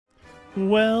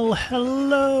Well,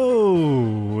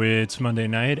 hello! It's Monday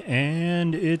night,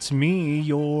 and it's me,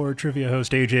 your trivia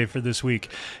host, AJ, for this week.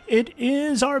 It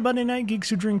is our Monday Night Geeks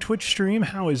Who Drink Twitch stream.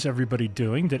 How is everybody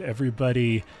doing? Did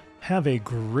everybody have a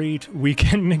great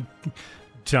weekend?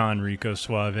 Don Rico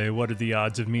Suave, what are the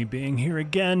odds of me being here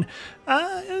again?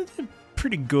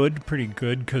 Pretty good,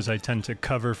 because I tend to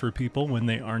cover for people when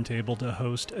they aren't able to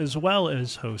host, as well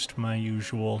as host my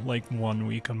usual, 1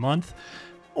 week a month.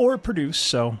 Or produce,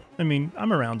 so,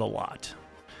 I'm around a lot.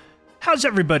 How's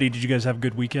everybody? Did you guys have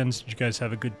good weekends? Did you guys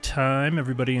have a good time?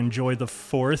 Everybody enjoy the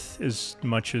 4th as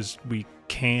much as we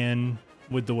can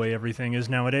with the way everything is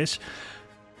nowadays?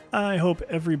 I hope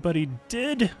everybody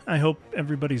did. I hope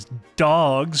everybody's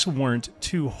dogs weren't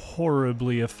too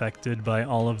horribly affected by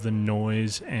all of the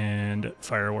noise and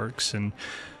fireworks and,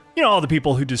 all the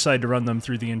people who decide to run them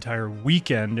through the entire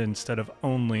weekend instead of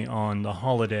only on the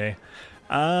holiday.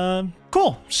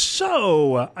 Cool.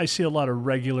 So, I see a lot of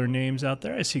regular names out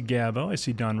there. I see Gabo, I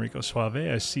see Don Rico Suave,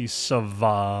 I see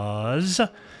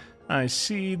Savaz, I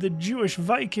see the Jewish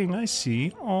Viking, I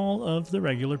see all of the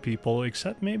regular people,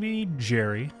 except maybe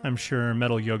Jerry. I'm sure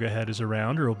Metal Yoga Head is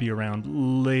around, or will be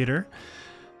around later.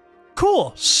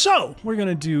 Cool. So, we're going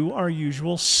to do our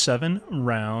usual 7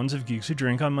 rounds of Geeks Who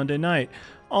Drink on Monday night.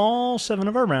 All 7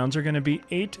 of our rounds are going to be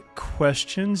 8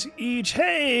 questions each.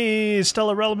 Hey,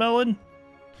 Stella Rellamelon.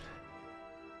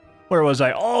 Where was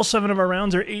I? All 7 of our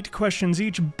rounds are 8 questions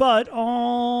each, but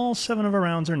all 7 of our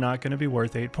rounds are not going to be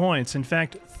worth 8 points. In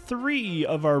fact, 3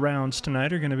 of our rounds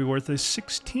tonight are going to be worth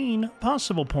 16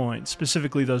 possible points.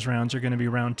 Specifically, those rounds are going to be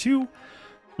round 2,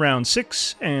 round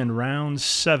 6, and round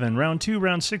 7. Round 2,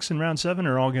 round 6, and round 7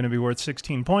 are all going to be worth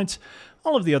 16 points.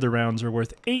 All of the other rounds are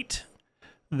worth 8.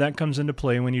 That comes into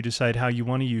play when you decide how you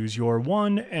want to use your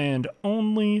one and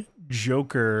only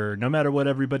joker. No matter what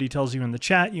everybody tells you in the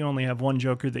chat, you only have one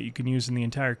joker that you can use in the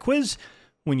entire quiz.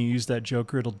 When you use that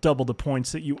joker, it'll double the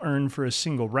points that you earn for a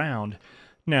single round.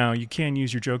 Now, you can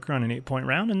use your joker on an 8-point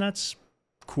round, and that's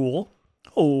cool.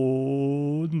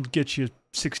 Oh, get you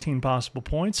 16 possible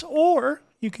points. Or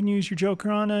you can use your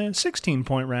joker on a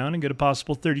 16-point round and get a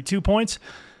possible 32 points.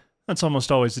 That's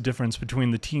almost always the difference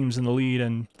between the teams in the lead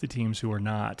and the teams who are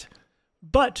not.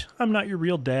 But I'm not your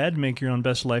real dad. Make your own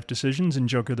best life decisions and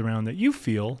joker the round that you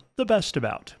feel the best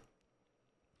about.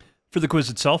 For the quiz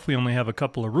itself, we only have a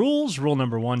couple of rules. Rule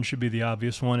number 1 should be the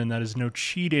obvious one, and that is no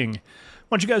cheating. I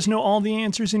want you guys to know all the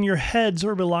answers in your heads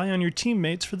or rely on your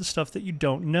teammates for the stuff that you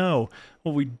don't know.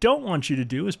 What we don't want you to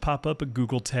do is pop up a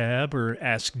Google tab or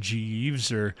Ask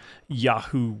Jeeves or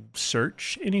Yahoo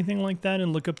search, anything like that,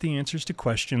 and look up the answers to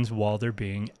questions while they're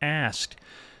being asked.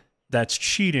 That's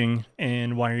cheating,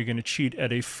 and why are you going to cheat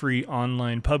at a free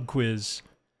online pub quiz?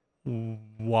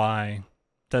 Why?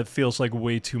 That feels like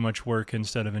way too much work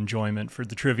instead of enjoyment for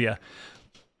the trivia.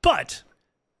 But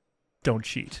don't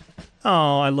cheat.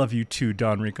 Oh, I love you too,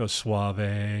 Don Rico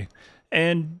Suave.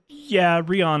 And yeah,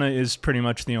 Rihanna is pretty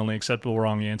much the only acceptable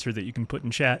wrong answer that you can put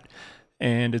in chat.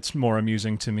 And it's more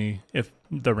amusing to me if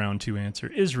the round 2 answer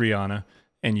is Rihanna,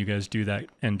 and you guys do that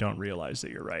and don't realize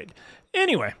that you're right.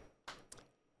 Anyway,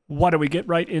 why don't we get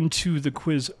right into the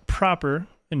quiz proper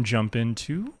and jump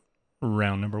into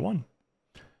round number 1.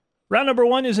 Round number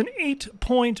 1 is an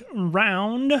 8-point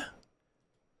round.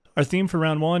 Our theme for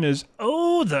round 1 is,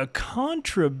 oh, the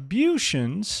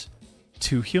contributions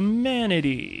to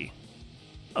humanity.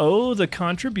 Oh, the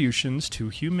contributions to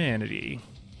humanity.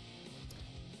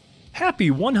 Happy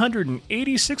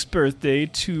 186th birthday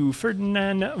to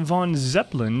Ferdinand von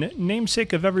Zeppelin,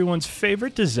 namesake of everyone's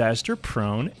favorite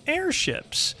disaster-prone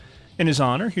airships. In his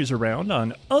honor, here's a round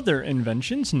on other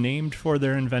inventions named for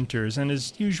their inventors, and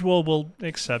as usual, we'll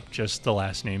accept just the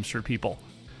last names for people.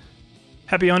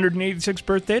 Happy 186th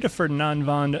birthday to Ferdinand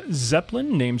von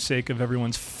Zeppelin, namesake of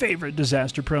everyone's favorite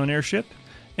disaster-prone airship.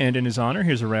 And in his honor,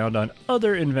 here's a round on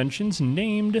other inventions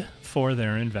named for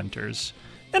their inventors.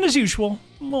 And as usual,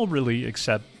 we'll really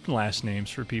accept last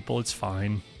names for people, it's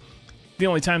fine. The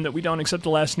only time that we don't accept a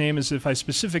last name is if I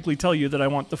specifically tell you that I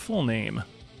want the full name.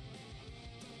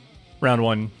 Round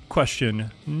 1, question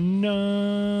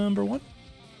number 1.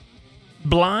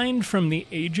 Blind from the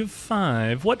age of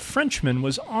 5, what Frenchman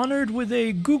was honored with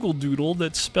a Google Doodle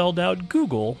that spelled out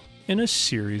Google in a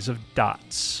series of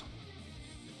dots?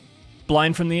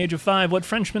 Blind from the age of 5, what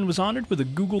Frenchman was honored with a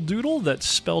Google Doodle that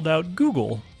spelled out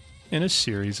Google in a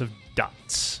series of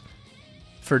dots?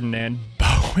 Ferdinand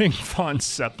von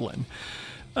Zeppelin.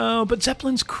 Oh, but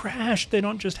Zeppelins crashed. They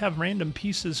don't just have random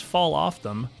pieces fall off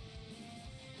them.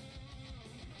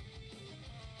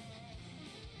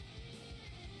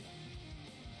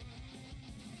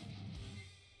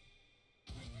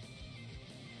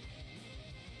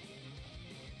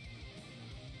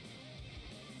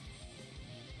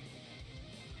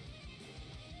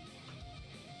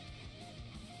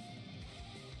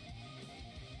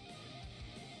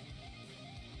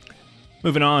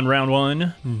 Moving on, round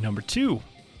one, number 2.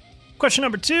 Question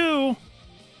number 2.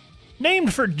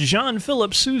 Named for John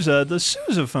Philip Sousa, the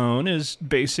sousaphone is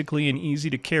basically an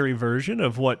easy-to-carry version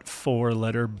of what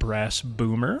 4-letter brass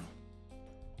boomer?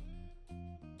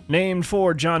 Named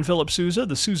for John Philip Sousa,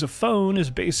 the sousaphone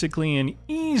is basically an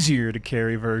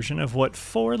easier-to-carry version of what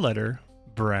 4-letter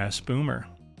brass boomer?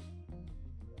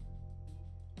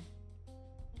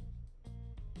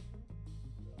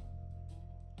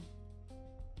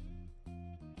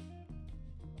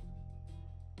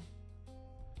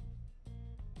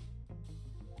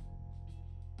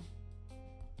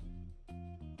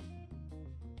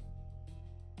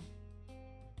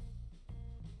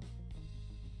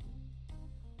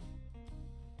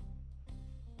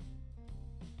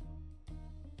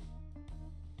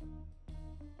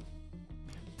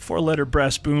 Four-letter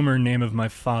brass boomer, name of my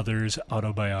father's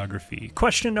autobiography.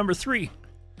 Question number 3.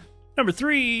 Number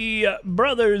 3,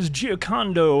 brothers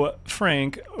Giocondo,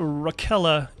 Frank,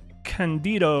 Rachela,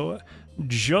 Candido,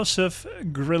 Joseph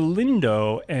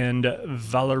Grilindo, and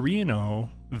Valeriano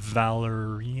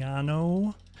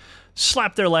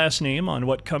slapped their last name on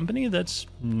what company that's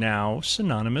now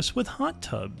synonymous with hot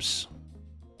tubs?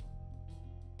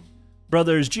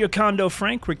 Brothers Giocondo,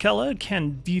 Frank, Rachela,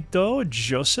 Candido,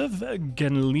 Joseph,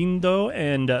 Genlindo,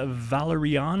 and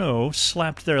Valeriano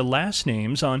slapped their last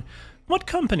names on what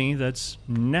company that's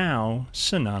now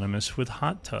synonymous with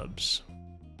hot tubs?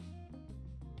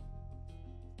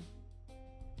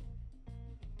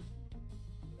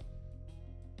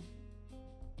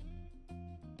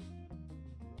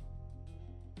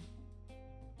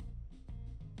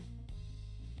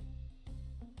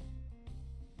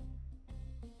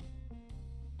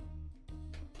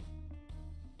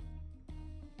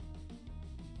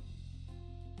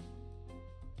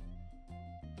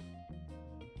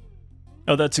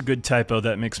 Oh, that's a good typo.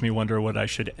 That makes me wonder what I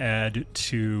should add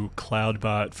to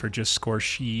CloudBot for just score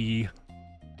she.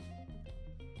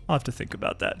 I'll have to think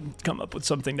about that and come up with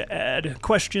something to add.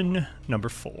 Question number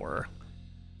 4.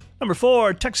 Number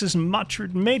 4, Texas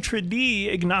maitre d'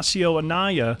 Ignacio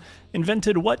Anaya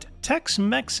invented what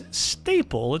Tex-Mex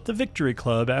staple at the Victory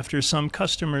Club after some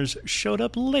customers showed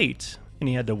up late and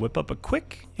he had to whip up a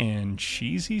quick and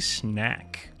cheesy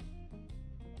snack?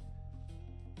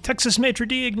 Texas maitre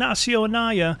d' Ignacio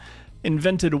Anaya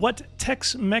invented what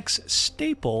Tex-Mex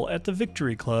staple at the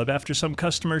Victory Club after some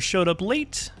customers showed up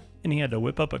late and he had to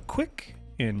whip up a quick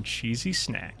and cheesy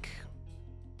snack?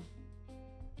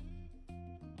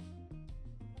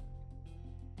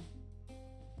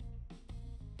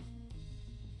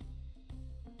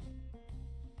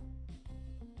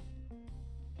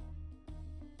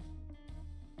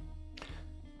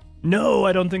 No,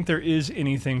 I don't think there is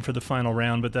anything for the final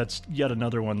round, but that's yet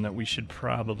another one that we should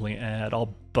probably add.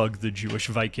 I'll bug the Jewish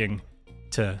Viking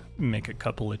to make a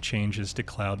couple of changes to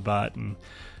CloudBot, and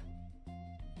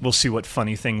we'll see what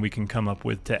funny thing we can come up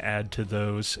with to add to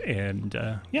those. And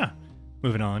yeah,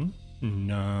 moving on.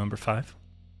 Number 5.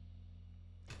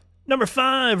 Number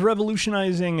 5,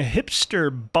 revolutionizing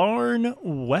hipster barn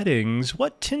weddings.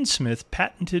 What tinsmith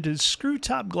patented his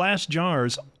screw-top glass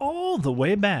jars all the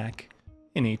way back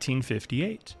in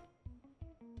 1858?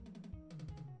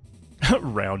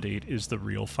 Round 8 is the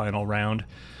real final round.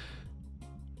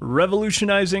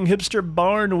 Revolutionizing hipster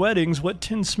barn weddings, what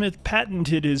tinsmith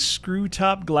patented his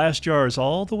screw-top glass jars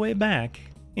all the way back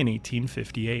in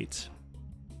 1858?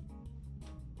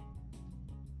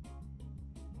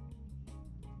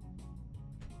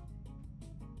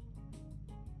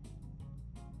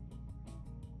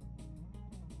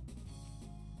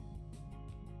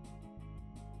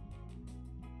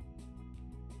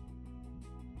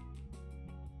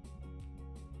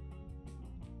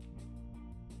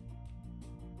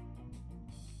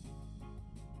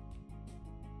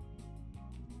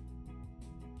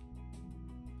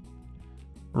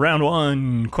 Round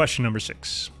 1, question number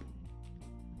 6.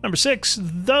 Number 6,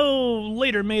 though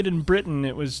later made in Britain,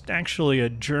 it was actually a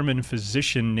German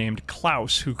physician named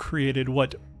Klaus who created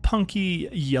what punky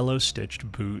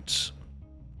yellow-stitched boots?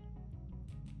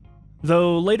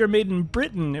 Though later made in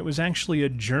Britain, it was actually a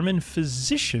German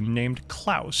physician named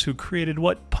Klaus who created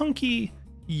what punky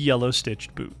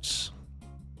yellow-stitched boots?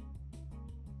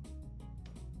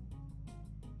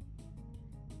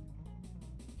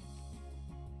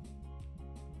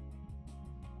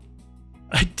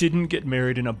 I didn't get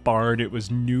married in a barn. It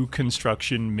was new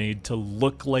construction made to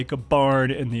look like a barn,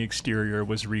 and the exterior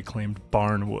was reclaimed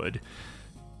barn wood.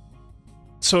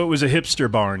 So it was a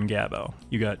hipster barn, Gabbo.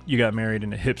 You got married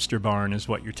in a hipster barn is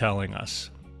what you're telling us.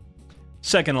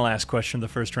 Second to last question of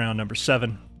the first round, number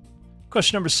 7.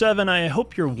 Question number 7, I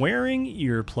hope you're wearing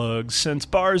earplugs, since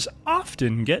bars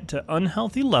often get to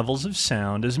unhealthy levels of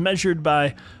sound as measured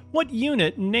by what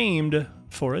unit named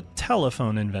for a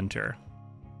telephone inventor?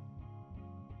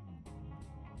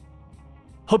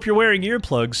 Hope you're wearing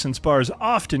earplugs, since bars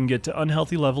often get to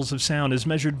unhealthy levels of sound as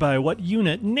measured by what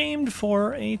unit named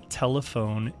for a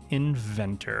telephone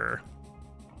inventor.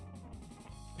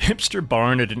 Hipster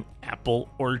barn at an apple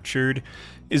orchard.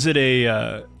 Is it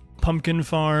a pumpkin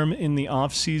farm in the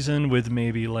off-season with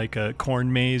maybe like a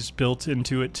corn maze built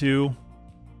into it too?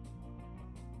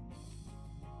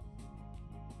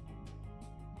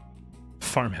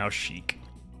 Farmhouse chic.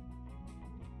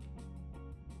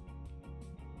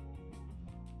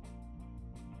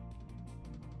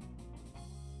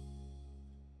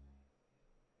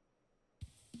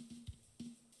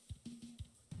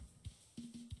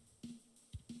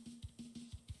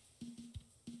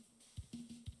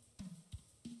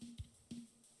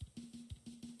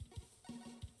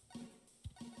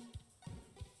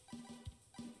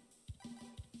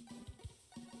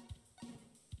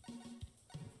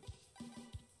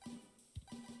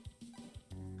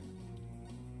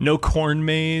 No corn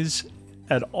maze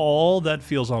at all? That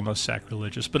feels almost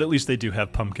sacrilegious, but at least they do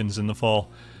have pumpkins in the fall.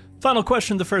 Final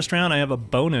question of the first round. I have a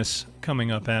bonus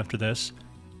coming up after this.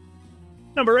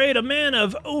 Number 8, a man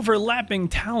of overlapping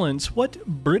talents. What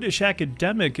British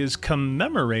academic is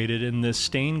commemorated in this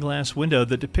stained glass window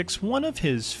that depicts one of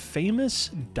his famous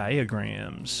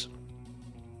diagrams?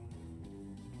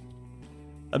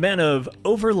 A man of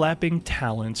overlapping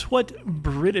talents. What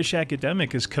British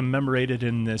academic is commemorated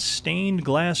in this stained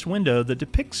glass window that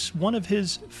depicts one of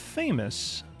his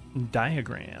famous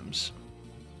diagrams?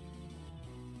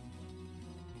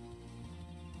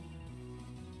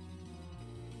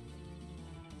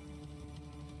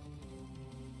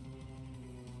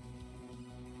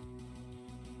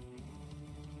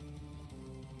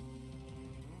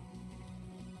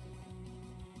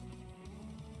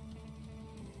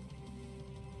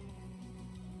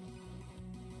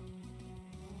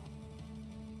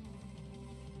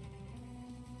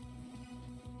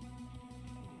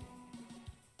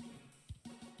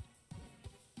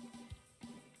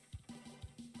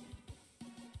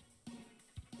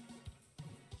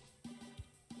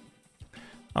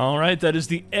 All right, that is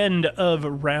the end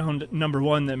of round number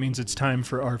 1. That means it's time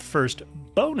for our first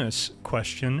bonus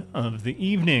question of the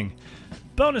evening.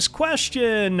 Bonus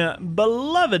question.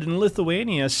 Beloved in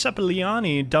Lithuania,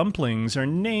 Zeppeliani dumplings are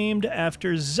named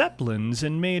after zeppelins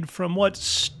and made from what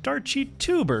starchy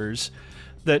tubers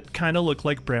that kind of look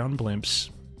like brown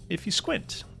blimps if you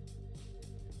squint?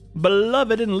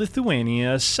 Beloved in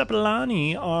Lithuania,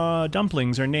 Zeppeliani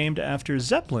dumplings are named after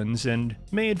zeppelins and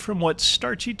made from what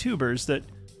starchy tubers that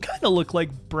kind of look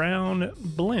like brown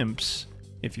blimps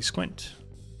if you squint?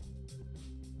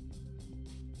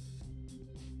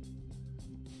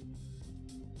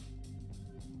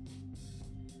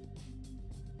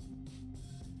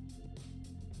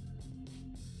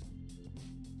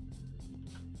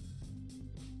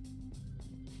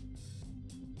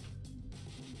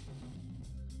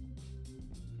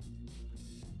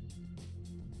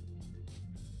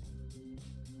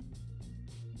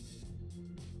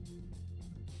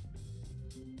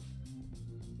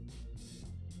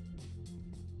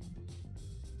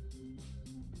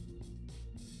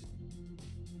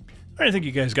 I think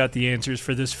you guys got the answers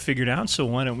for this figured out, so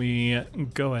why don't we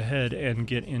go ahead and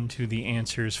get into the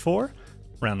answers for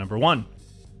round number 1.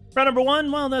 Round number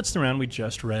 1, well, that's the round we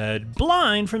just read.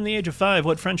 Blind from the age of 5,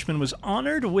 what Frenchman was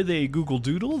honored with a Google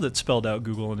Doodle that spelled out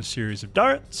Google in a series of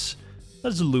darts?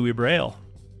 That's Louis Braille.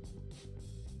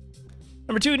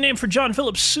 Number 2, named for John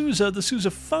Philip Sousa, the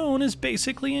sousaphone is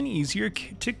basically an easier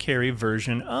to carry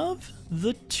version of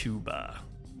the tuba.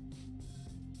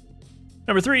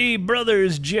 Number 3,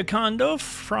 brothers Giocondo,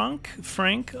 Frank,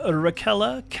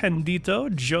 Raquela, Candido,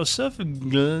 Joseph,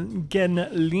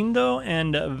 Genlindo,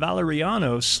 and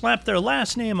Valeriano slapped their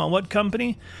last name on what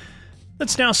company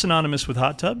that's now synonymous with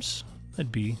hot tubs?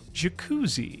 That'd be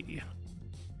Jacuzzi.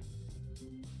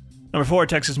 Number 4,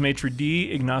 Texas maitre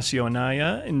d' Ignacio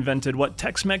Anaya invented what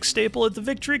Tex-Mex staple at the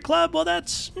Victory Club? Well,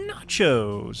 that's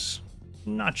nachos.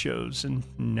 Nachos, and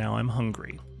now I'm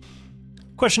hungry.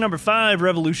 Question number 5,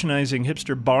 revolutionizing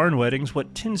hipster barn weddings,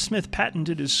 what tinsmith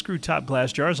patented his screw-top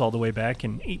glass jars all the way back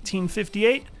in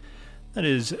 1858? That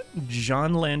is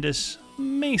John Landis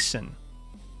Mason.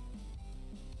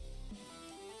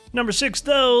 Number 6,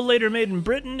 though later made in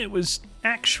Britain, it was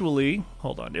actually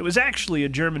a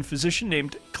German physician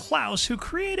named Klaus who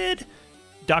created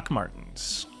Doc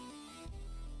Martens.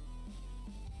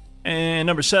 And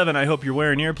number 7, I hope you're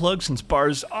wearing earplugs since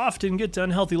bars often get to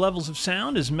unhealthy levels of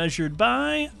sound is measured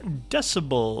by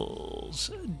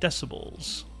decibels.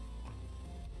 Decibels.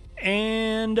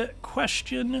 And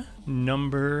question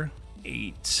number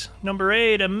 8. Number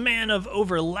 8, a man of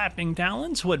overlapping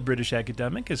talents. What British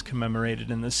academic is commemorated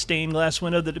in the stained glass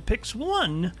window that depicts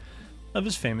one of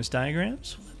his famous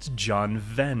diagrams? Well, that's John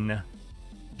Venn.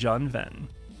 John Venn.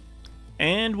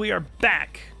 And we are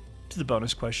back to the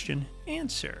bonus question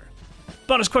answer.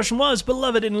 Bonus question was,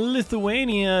 beloved in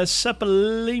Lithuania,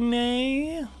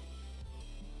 Cepeline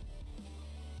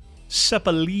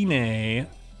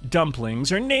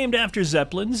dumplings are named after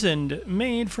Zeppelins and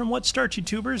made from what starchy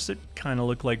tubers that kind of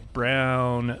look like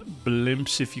brown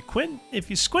blimps if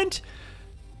you squint?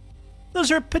 Those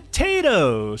are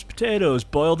potatoes. Potatoes.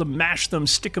 Boil them, mash them,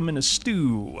 stick them in a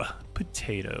stew.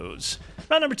 Potatoes.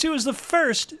 Round number 2 is the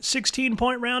first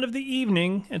 16-point round of the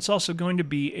evening. It's also going to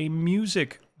be a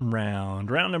music round.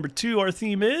 Round number 2, our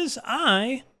theme is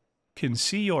I Can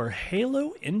See Your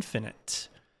Halo Infinite.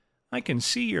 I Can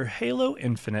See Your Halo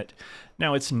Infinite.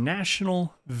 Now, it's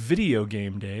National Video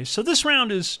Game Day, so this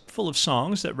round is full of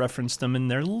songs that reference them in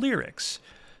their lyrics.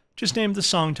 Just name the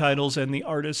song titles and the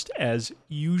artist as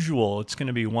usual. It's going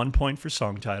to be 1 point for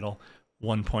song title,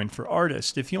 1 point for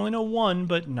artist. If you only know one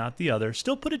but not the other,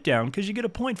 still put it down because you get a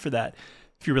point for that.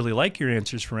 If you really like your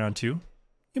answers for round 2,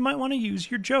 you might want to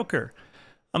use your joker.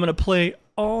 I'm going to play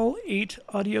all 8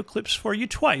 audio clips for you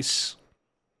twice.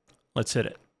 Let's hit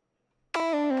it.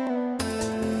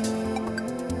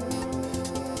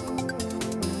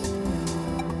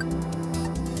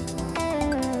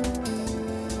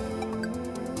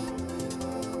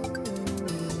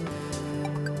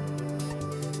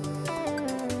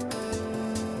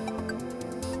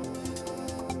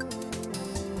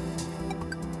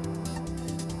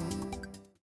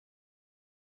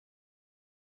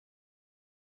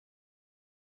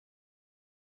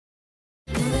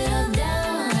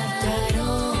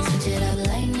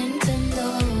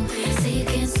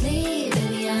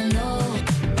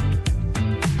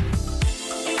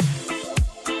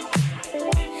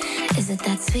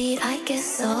 Sweet, I guess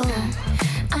so.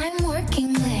 I'm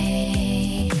working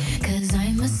late, cause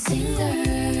I'm a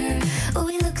singer. Oh,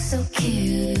 we look so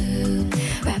cute,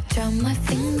 wrapped around my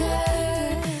finger.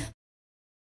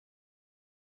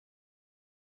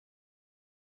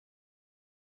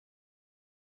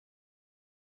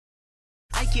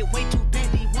 I get way too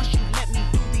petty once you let me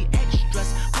do the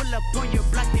extras. Pull up on your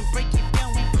block, then break it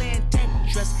down, we playing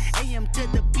Tetris. AM to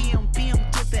the PM, PM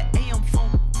to the AM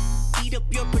phone. Eat up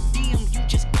your per diem, you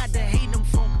just gotta hate them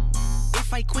funk.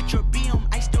 If I quit your BM,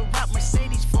 I still rock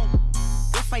Mercedes funk.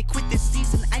 If I quit this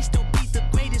season, I still be the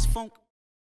greatest funk.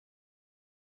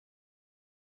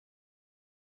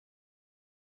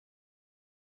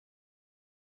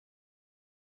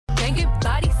 Can't get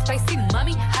body, spicy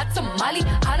mommy, hot tamale,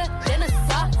 hotter than a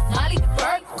Somali.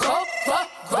 Bird, go,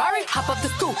 Ferrari, hop up the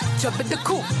stoop, jump in the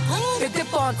coupe, big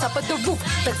dip on top of the roof,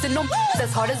 flexing them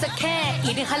as hard as I can,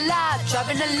 eating halal,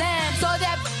 driving a lamb. So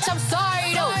that bitch, I'm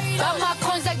sorry though, got my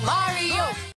coins like Mario.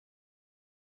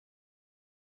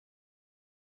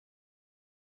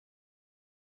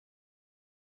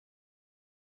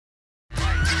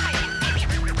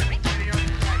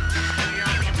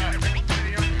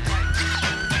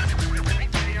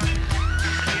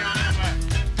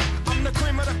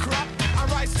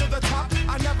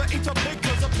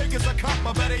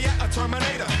 Or better yet, a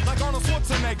Terminator, like Arnold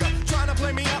Schwarzenegger, trying to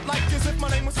play me up like as if my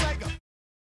name was Sega.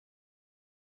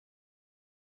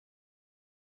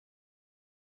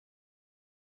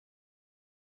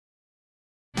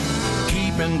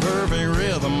 Keeping perfect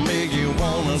rhythm make you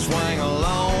wanna swing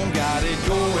along. Got it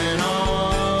going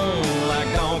on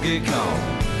like Donkey Kong.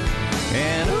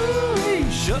 And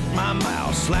ooh, shut my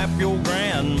mouth, slap your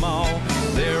grandma.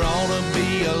 There ought to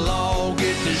be a law,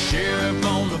 get the sheriff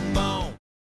on the phone.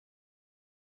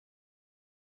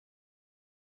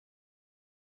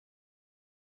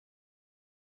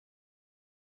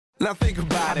 Now think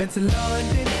about it. I've been to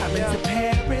London, I've been to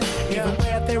Paris, even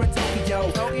where there in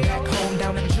Tokyo. Back home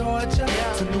down in Georgia,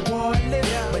 to New Orleans,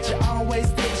 but you always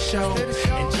did the show.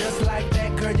 And just like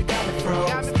that, girl, you got me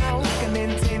froze. Like a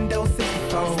Nintendo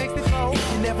 64.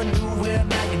 If you never knew, well,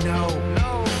 now you know.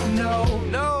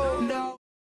 No.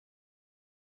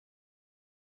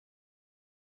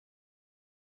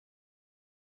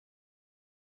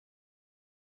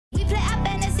 We play our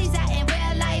fantasies out in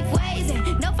real life ways,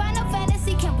 and no final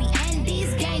fantasy can we end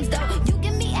these games though. You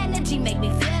give me energy, make me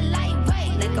feel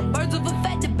lightweight, like a birds of a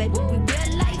feather, baby. We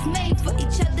real life made for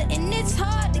each other, and it's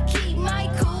hard to keep my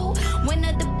cool when the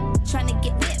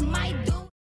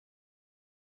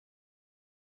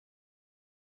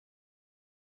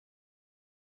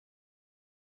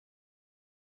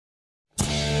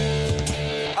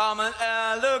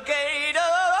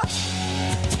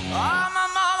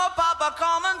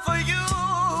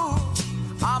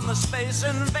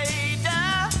space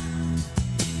invader.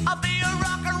 I'll be a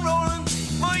rock and rollin'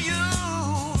 for you.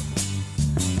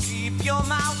 Keep your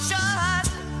mouth shut.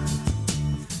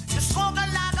 You're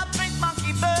smoking like a big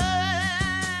monkey bird.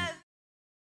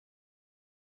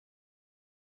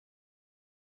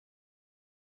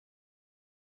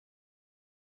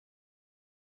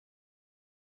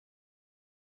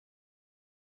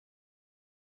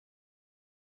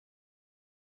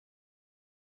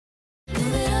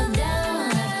 Move it up, down,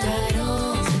 left, right,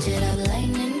 oh. Switch it up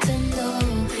like Nintendo.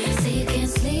 Say you can't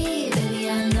sleep, baby,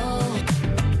 I know.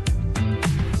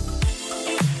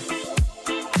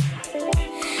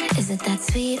 Is it that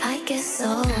sweet? I guess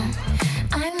so.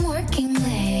 I'm working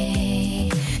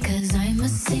late, 'cause I'm a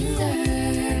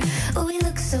singer. Oh, we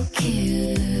look so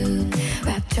cute,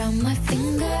 wrapped around my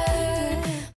finger.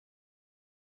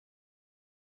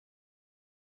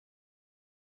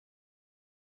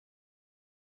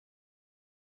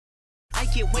 I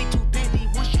get way too petty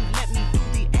once you let me do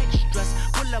the extras.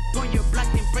 Pull up on your block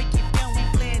and break it down, we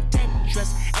playing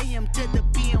Tetris. AM to the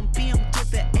PM, PM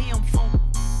to the AM phone.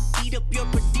 Eat up your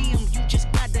per diem, you just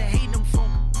gotta hate them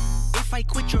phone. If I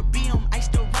quit your BM, I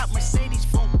still rock Mercedes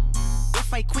phone.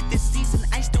 If I quit this season,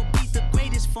 I still be the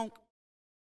greatest funk.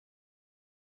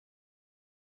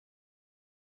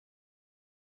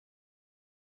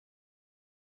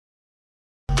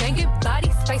 Can't get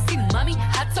body, spicy mommy,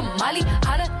 hot tamale,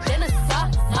 hotter than a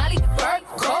Somali. Bird,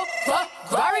 cold,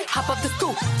 Ferrari, hop up the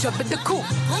stoop, jump in the coop,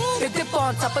 hit dip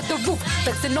on top of the roof,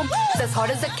 flexing them as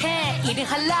hard as I can, eating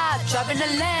halal, driving a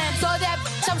lamb. So that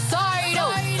bitch, I'm sorry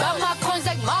though, got my coins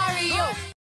like Mario.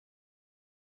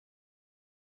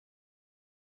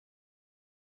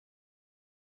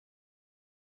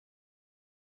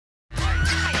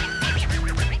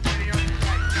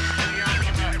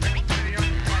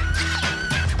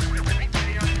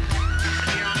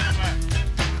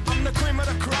 I'm the cream of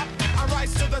the crop. I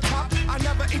rise to the top. I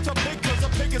never eat a pig 'cause a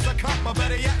pig is a cop. Or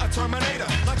better yet, a Terminator.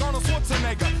 Like Arnold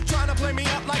Schwarzenegger. Trying to play me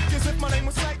out like as if my name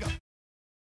was Sega.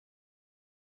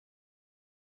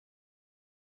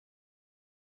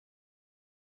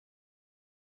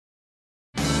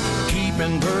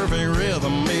 Keeping perfect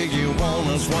rhythm make you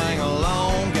wanna swing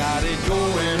along. Got it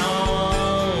going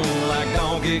on like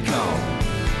Donkey Kong.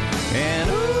 And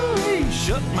ooh,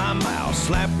 shut my mouth,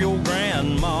 slap your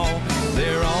grandma.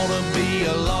 There ought to be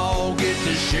a law, get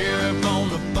the sheriff on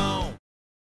the phone.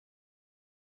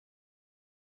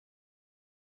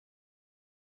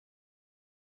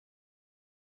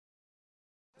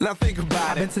 Now think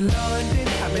about it. I've been to London,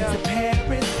 I've been to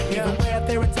Paris, even where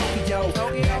there in Tokyo.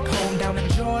 Back home down in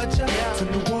Georgia, to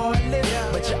New Orleans,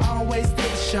 but you always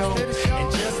did the show.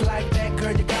 And just like that,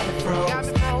 girl, you got me froze.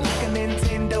 Like a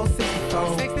Nintendo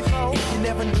 64. If you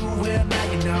never knew, well, now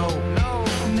you know.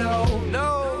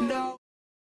 No.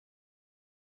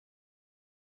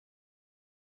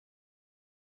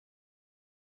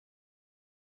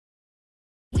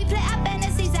 We play our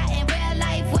fantasies out in real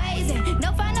life ways, and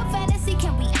no final fantasy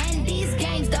can we end these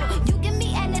games though. You give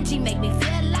me energy, make me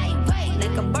feel lightweight,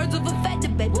 like a birds of a feather,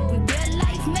 baby. We real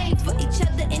life made for each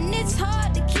other, and it's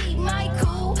hard to keep my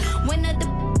cool when other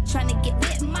trying to get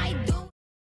with my dude.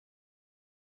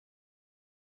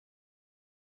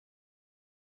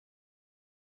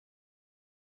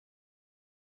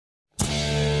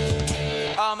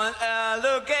 I'm an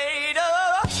alligator.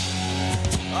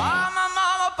 I'm a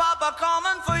mama, papa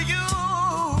coming for you.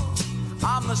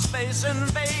 I'm the space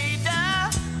invader.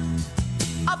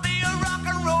 I'll be a rock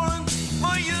and rollin'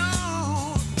 for you.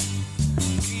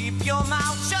 Keep your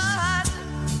mouth shut.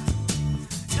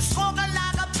 You're smoking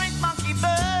like a big monkey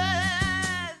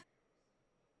bird.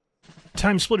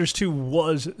 Time Splitters 2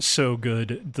 was so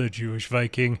good, The Jewish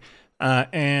Viking.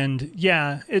 And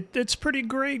yeah, it's pretty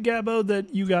great, Gabbo,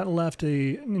 that you got left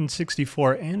in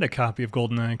 64 and a copy of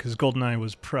GoldenEye, because GoldenEye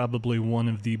was probably one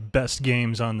of the best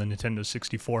games on the Nintendo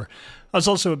 64. I was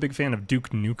also a big fan of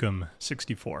Duke Nukem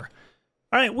 64.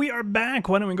 All right, we are back.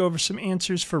 Why don't we go over some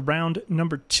answers for round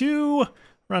number 2?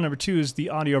 Round number 2 is the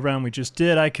audio round we just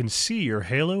did. I can see your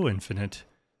Halo Infinite.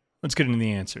 Let's get into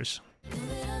the answers.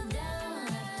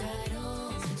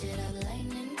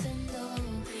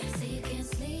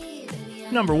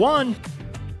 Number 1.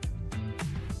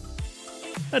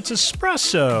 That's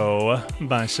Espresso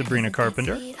by Sabrina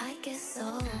Carpenter.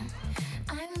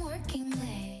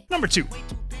 Number 2.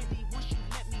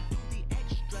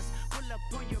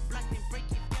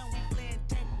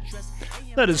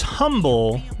 That is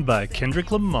Humble by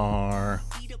Kendrick Lamar.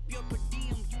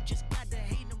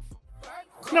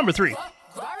 Number 3.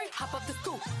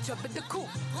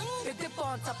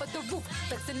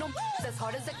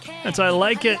 That's I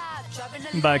Like It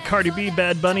by Cardi B,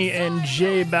 Bad Bunny, and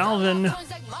J Balvin.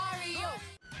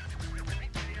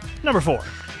 Number 4.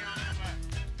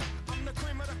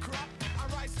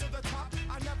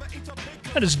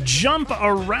 That is Jump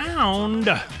Around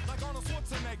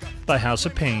by House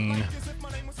of Pain.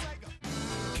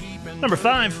 Number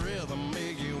 5.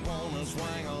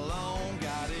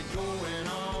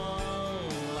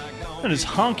 That is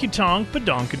Honky Tonk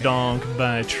Badonkadonk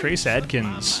by Trace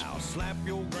Adkins.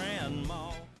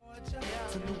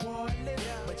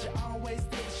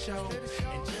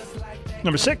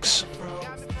 Number 6.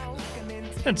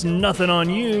 That's Nothing on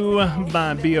You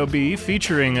by B.O.B.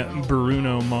 featuring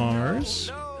Bruno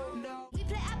Mars.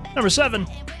 Number 7.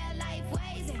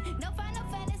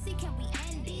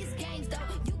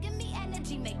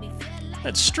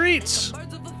 That's Streets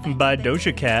by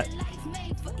Doja Cat.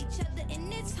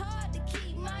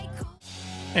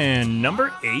 And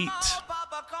number 8.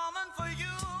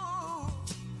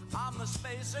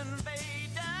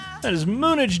 That is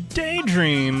Moonage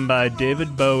Daydream by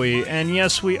David Bowie. And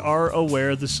yes, we are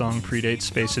aware the song predates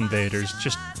Space Invaders.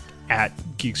 Just at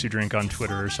Geeks Who Drink on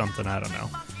Twitter or something, I don't know.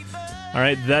 All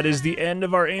right, that is the end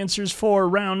of our answers for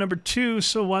round number 2.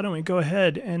 So why don't we go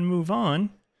ahead and move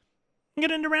on and get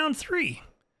into round 3.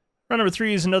 Round number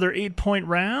 3 is another 8-point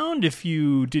round. If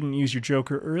you didn't use your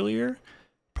joker earlier,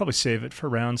 probably save it for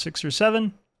round 6 or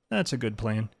 7. That's a good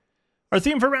plan. Our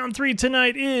theme for round 3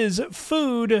 tonight is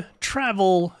Food,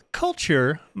 Travel,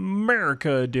 Culture,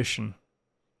 America Edition.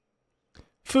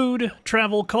 Food,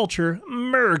 Travel, Culture,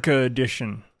 America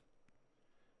Edition.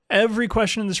 Every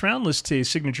question in this round lists a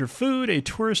signature food, a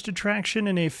tourist attraction,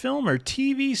 and a film or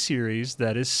TV series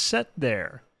that is set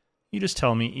there. You just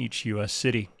tell me each U.S.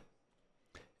 city.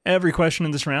 Every question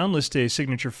in this round lists a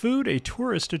signature food, a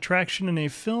tourist attraction, and a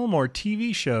film or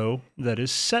TV show that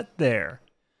is set there.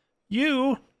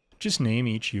 You just name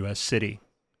each U.S. city.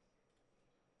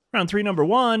 Round 3, number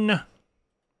 1.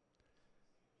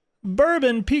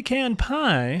 Bourbon Pecan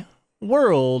Pie,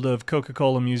 World of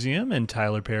Coca-Cola Museum, and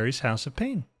Tyler Perry's House of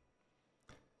Pain.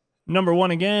 Number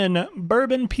 1 again,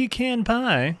 Bourbon Pecan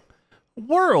Pie,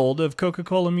 World of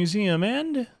Coca-Cola Museum,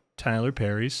 and Tyler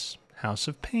Perry's House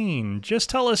of Pain. Just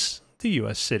tell us the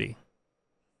U.S. city.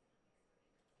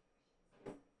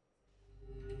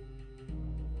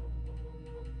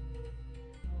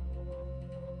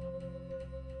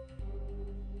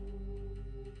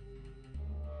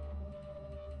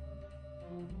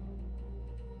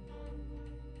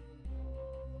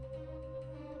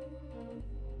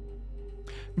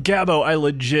 Gabbo, I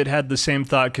legit had the same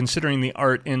thought. Considering the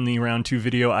art in the round 2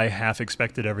 video, I half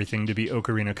expected everything to be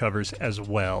Ocarina covers as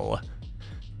well.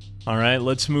 Alright,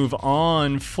 let's move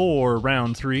on for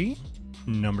round 3.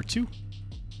 Number 2.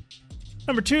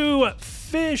 Number 2,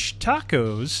 Fish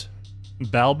Tacos,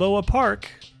 Balboa Park,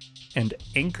 and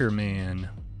Anchorman.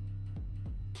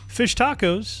 Fish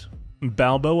Tacos,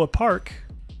 Balboa Park,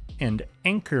 and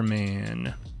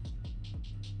Anchorman.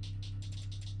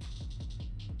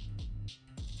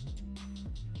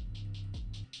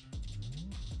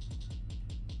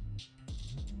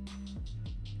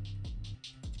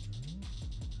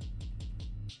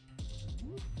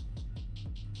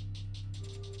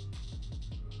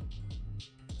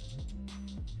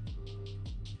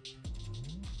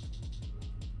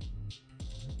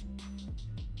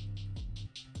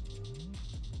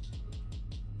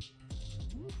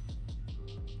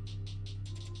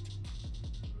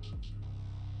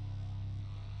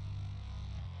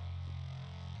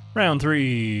 Round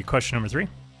 3, question number 3.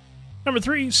 Number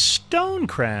 3, Stone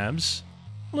Crabs,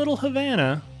 Little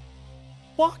Havana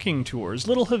Walking Tours,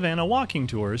 Little Havana Walking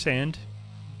Tours, and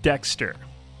Dexter.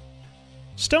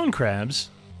 Stone Crabs,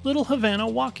 Little Havana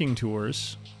Walking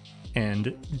Tours,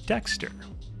 and Dexter.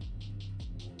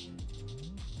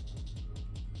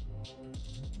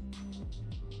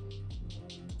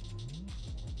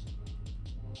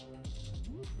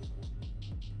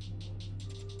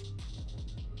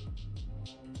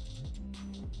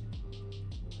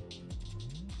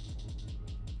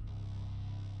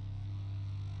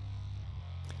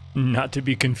 Not to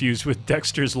be confused with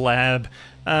Dexter's Lab.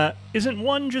 Isn't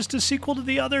one just a sequel to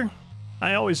the other?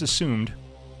 I always assumed.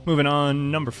 Moving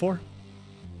on, number 4.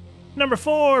 Number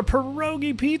 4,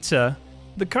 Pierogi Pizza,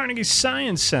 the Carnegie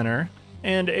Science Center,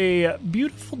 and A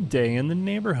Beautiful Day in the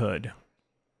Neighborhood.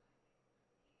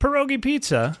 Pierogi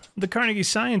Pizza, the Carnegie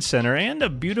Science Center, and A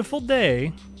Beautiful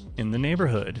Day in the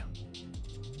Neighborhood.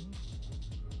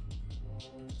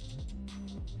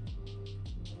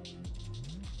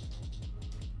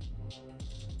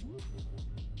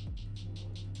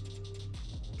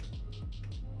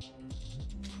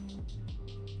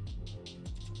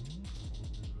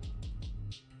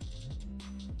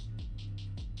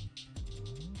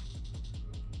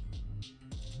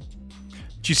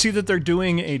 Did you see that they're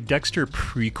doing a Dexter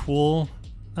prequel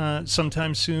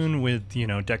sometime soon with, you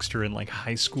know, Dexter in like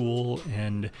high school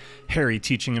and Harry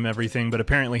teaching him everything, but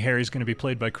apparently Harry's going to be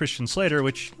played by Christian Slater,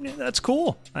 which, yeah, that's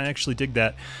cool. I actually dig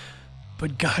that.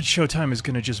 But God, Showtime is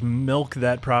going to just milk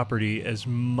that property as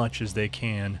much as they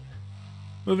can.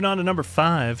 Moving on to number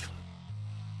 5.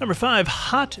 Number 5,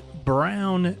 hot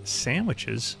brown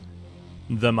sandwiches,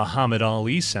 the Muhammad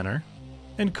Ali Center,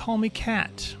 and Call Me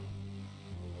Kat.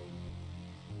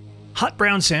 Hot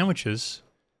brown sandwiches,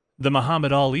 the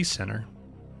Muhammad Ali Center,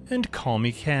 and Call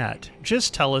Me Kat.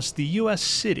 Just tell us the U.S.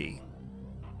 city.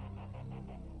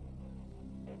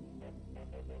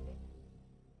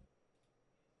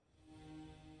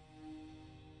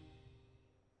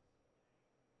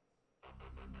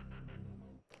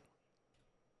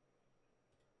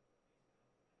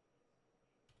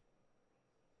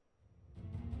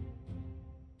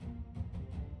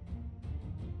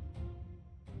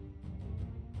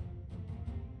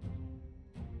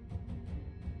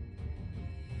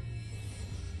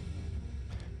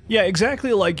 Yeah,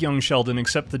 exactly like Young Sheldon,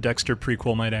 except the Dexter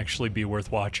prequel might actually be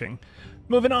worth watching.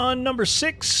 Moving on, number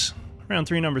 6. Round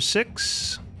 3, number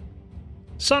 6.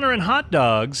 Sauna and hot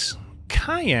dogs,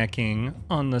 kayaking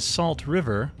on the Salt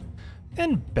River,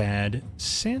 and Bad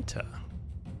Santa.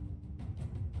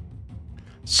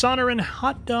 Sauna and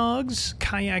hot dogs,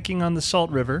 kayaking on the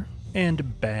Salt River,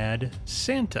 and Bad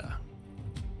Santa.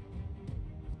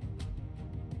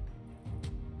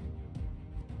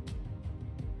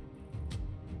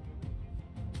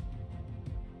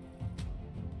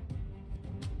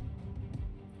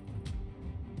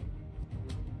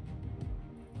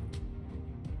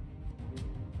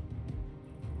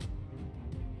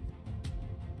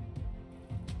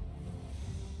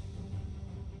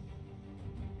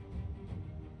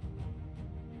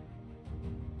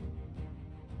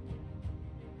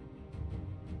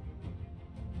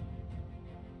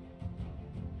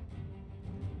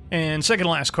 And second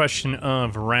to last question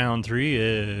of round 3,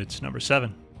 it's number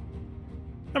 7.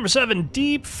 Number 7,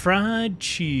 deep fried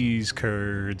cheese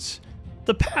curds,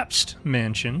 the Pabst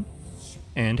Mansion,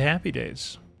 and Happy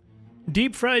Days.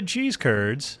 Deep fried cheese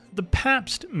curds, the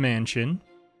Pabst Mansion,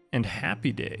 and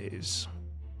Happy Days.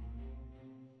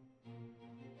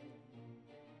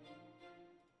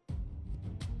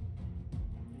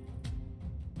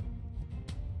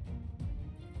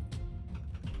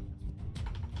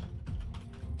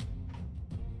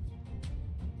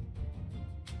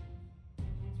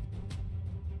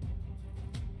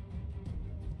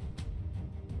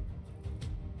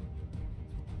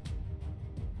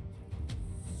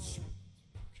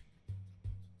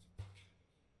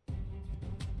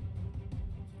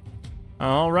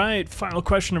 All right, final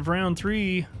question of round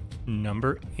 3,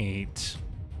 number 8.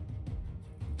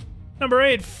 Number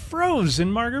 8,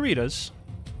 frozen margaritas,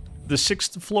 the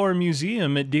 6th Floor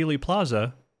Museum at Dealey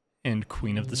Plaza, and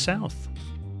Queen of the South.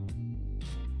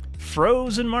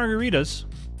 Frozen margaritas,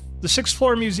 the 6th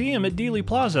Floor Museum at Dealey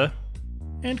Plaza,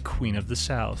 and Queen of the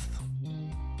South.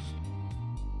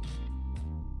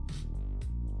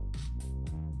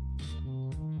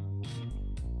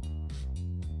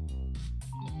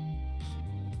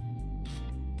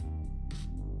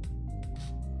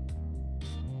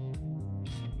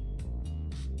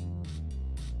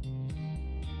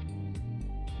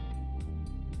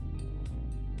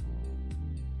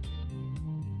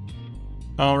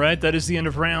 All right, that is the end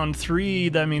of round 3.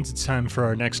 That means it's time for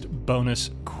our next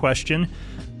bonus question.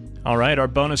 All right, our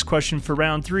bonus question for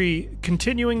round 3,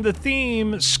 continuing the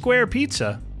theme, Square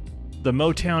Pizza, the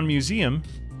Motown Museum,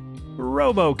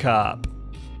 RoboCop.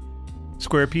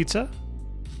 Square Pizza,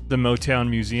 the Motown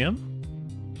Museum,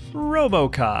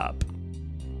 RoboCop.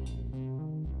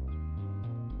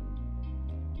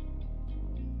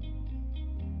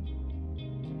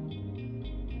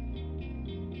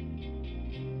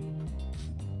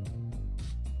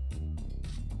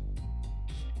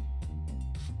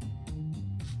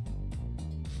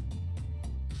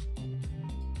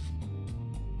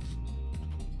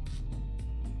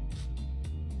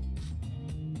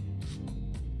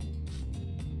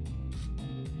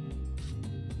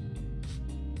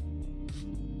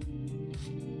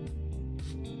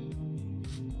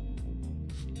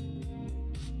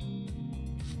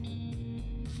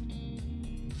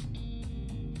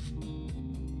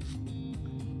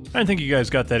 I think you guys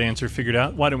got that answer figured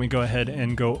out. Why don't we go ahead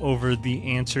and go over the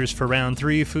answers for round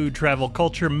 3, Food, Travel,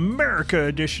 Culture, America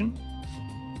edition.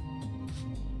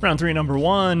 Round 3, number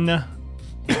 1.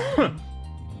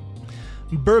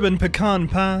 Bourbon Pecan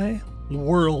Pie,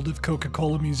 World of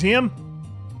Coca-Cola Museum,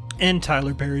 and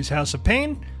Tyler Perry's House of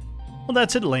Pain. Well,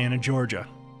 that's Atlanta, Georgia.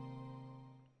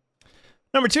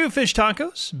 Number 2, fish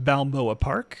tacos, Balboa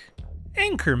Park.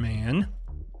 Anchorman,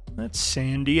 that's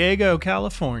San Diego,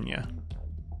 California.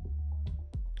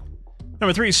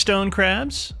 Number 3, stone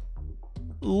crabs,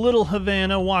 Little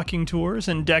Havana walking tours.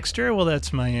 And Dexter, well,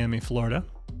 that's Miami, Florida.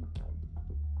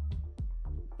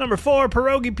 Number 4,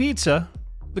 pierogi pizza,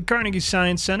 the Carnegie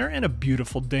Science Center. And A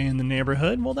Beautiful Day in the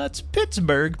Neighborhood, well, that's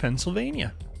Pittsburgh,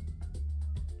 Pennsylvania.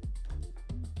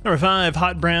 Number 5,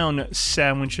 hot brown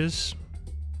sandwiches,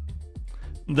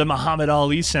 the Muhammad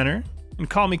Ali Center. And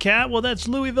Call Me Cat, well, that's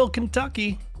Louisville,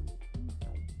 Kentucky.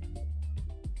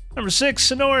 Number 6,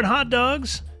 Sonoran hot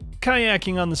dogs,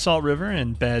 kayaking on the Salt River.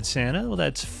 And Bad Santa, well,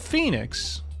 that's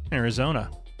Phoenix,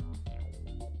 Arizona.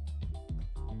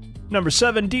 Number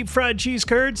 7, deep fried cheese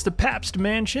curds, the Pabst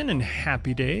Mansion. And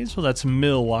Happy Days, well, that's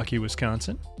Milwaukee,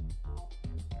 Wisconsin.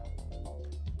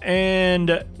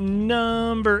 And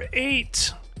number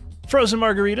 8, frozen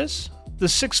margaritas, the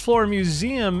 6th floor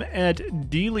museum at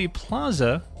Dealey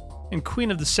Plaza. And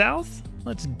Queen of the South,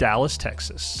 that's Dallas,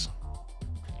 Texas.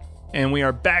 And we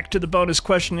are back to the bonus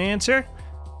question and answer.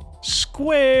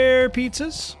 Square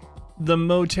pizzas, the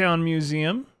Motown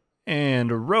Museum. And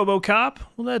RoboCop,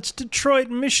 well, that's Detroit,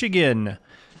 Michigan.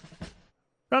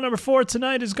 Round number 4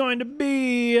 tonight is going to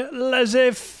be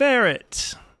Laissez-faire.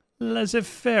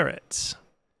 Laissez-faire.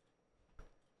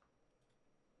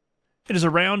 It is a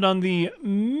round on the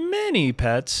many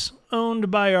pets owned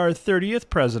by our 30th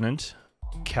president,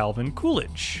 Calvin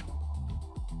Coolidge.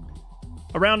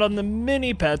 A round on the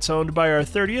mini pets owned by our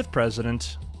 30th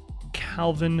president,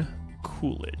 Calvin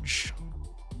Coolidge.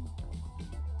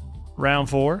 Round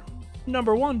 4,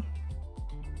 number 1.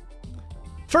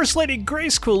 First Lady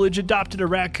Grace Coolidge adopted a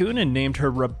raccoon and named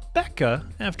her Rebecca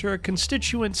after a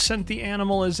constituent sent the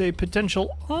animal as a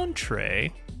potential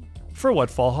entree for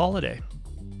what fall holiday?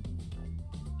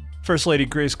 First Lady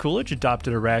Grace Coolidge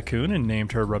adopted a raccoon and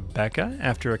named her Rebecca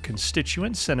after a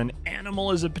constituent sent an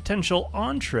animal as a potential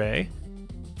entree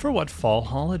for what fall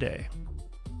holiday?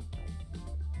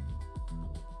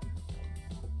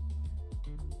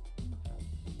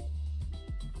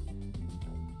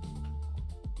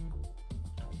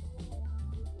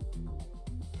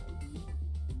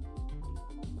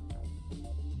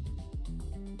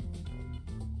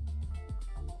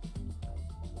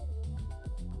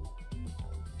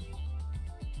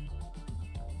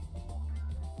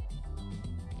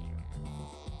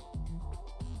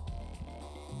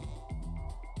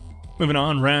 Moving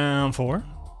on, round 4,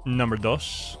 number 2.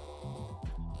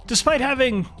 Despite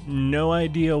having no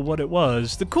idea what it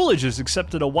was, the Coolidges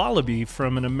accepted a wallaby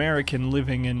from an American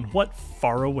living in what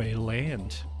faraway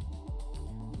land?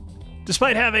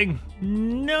 Despite having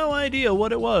no idea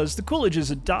what it was, the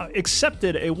Coolidges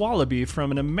accepted a wallaby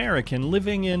from an American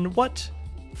living in what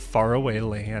faraway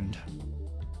land?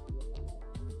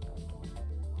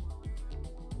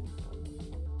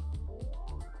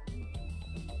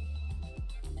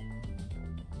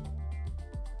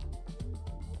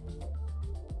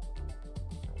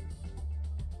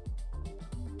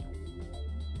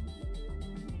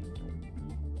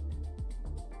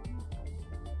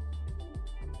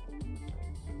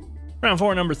 Round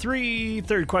 4, number 3,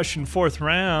 third question, 4th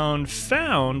round.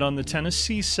 Found on the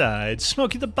Tennessee side,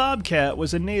 Smokey the Bobcat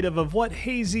was a native of what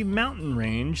hazy mountain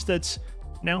range that's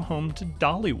now home to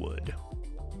Dollywood?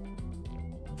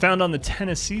 Found on the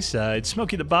Tennessee side,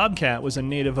 Smokey the Bobcat was a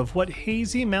native of what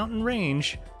hazy mountain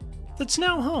range that's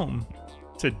now home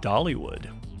to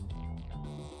Dollywood?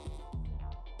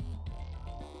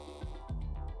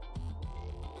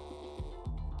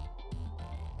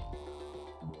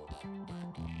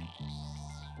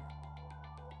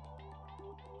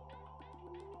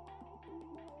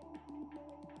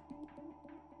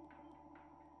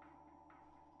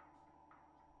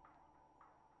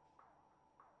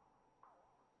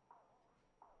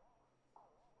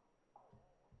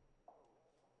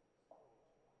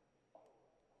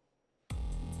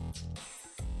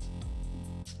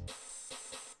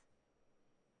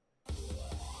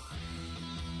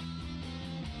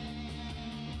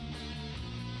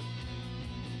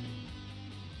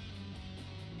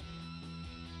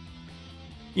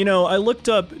 You know, I looked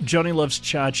up Johnny Loves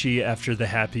Chachi after the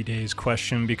Happy Days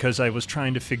question because I was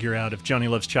trying to figure out if Johnny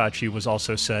Loves Chachi was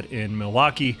also set in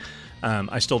Milwaukee.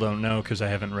 I still don't know because I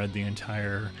haven't read the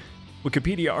entire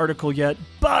Wikipedia article yet,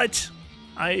 but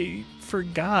I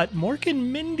forgot Mork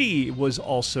and Mindy was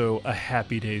also a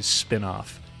Happy Days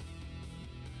spinoff.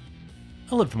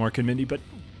 I loved Mork and Mindy, but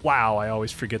wow, I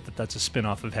always forget that that's a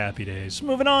spinoff of Happy Days.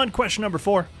 Moving on, question number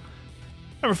 4.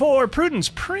 Number 4, Prudence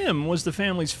Prim was the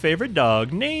family's favorite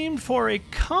dog, named for a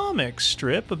comic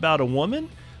strip about a woman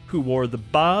who wore the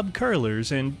bob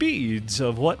curlers and beads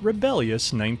of what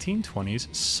rebellious 1920s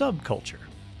subculture?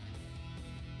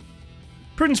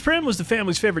 Prudence Prim was the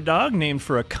family's favorite dog, named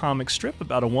for a comic strip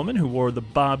about a woman who wore the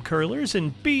bob curlers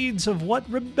and beads of what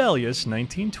rebellious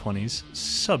 1920s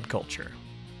subculture?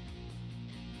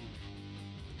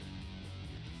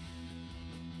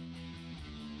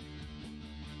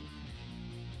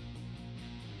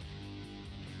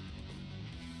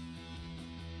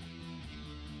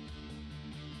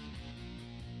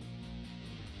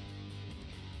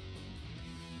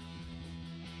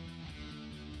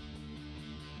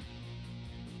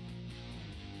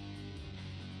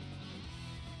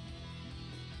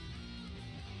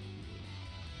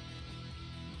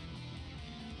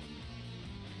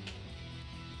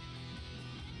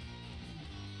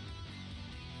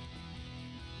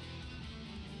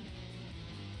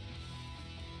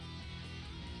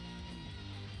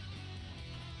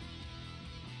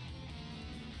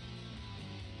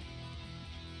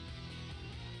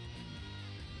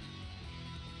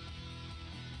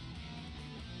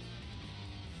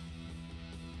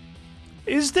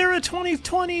 Is there a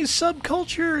 2020s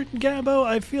subculture, Gabbo?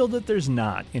 I feel that there's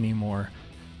not anymore.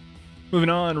 Moving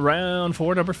on, round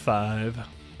 4, number 5.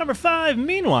 Number 5,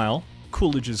 meanwhile,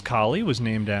 Coolidge's Collie was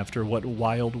named after what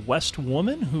Wild West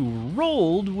woman who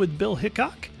rolled with Bill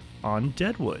Hickok on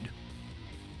Deadwood?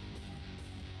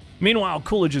 Meanwhile,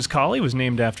 Coolidge's Collie was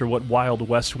named after what Wild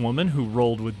West woman who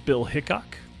rolled with Bill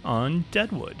Hickok on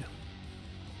Deadwood?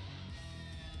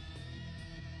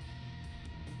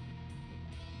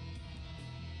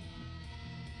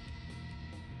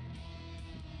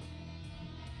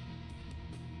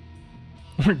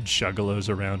 Were juggalos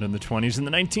around in the 20s and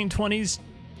the 1920s?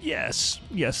 Yes,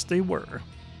 they were.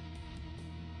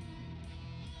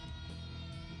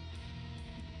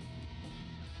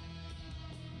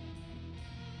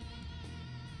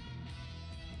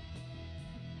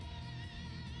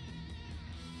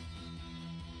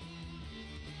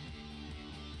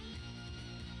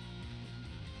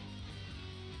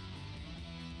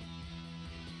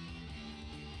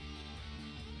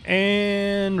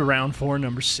 And round 4,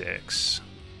 number 6.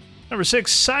 Number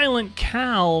 6, Silent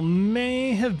Cal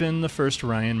may have been the first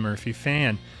Ryan Murphy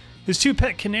fan. His 2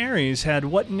 pet canaries had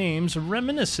what names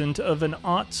reminiscent of an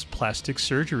aughts plastic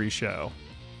surgery show?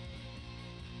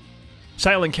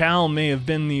 Silent Cal may have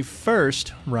been the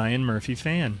first Ryan Murphy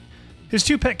fan. His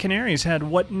 2 pet canaries had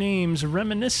what names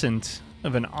reminiscent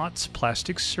of an aughts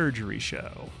plastic surgery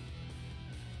show?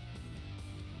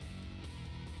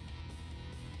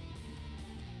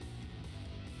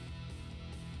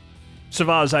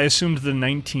 Savaz, I assumed the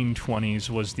 1920s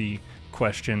was the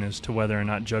question as to whether or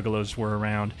not juggalos were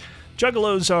around.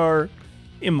 Juggalos are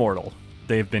immortal.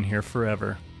 They've been here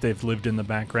forever. They've lived in the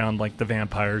background like the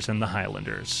vampires and the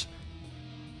Highlanders.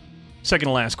 Second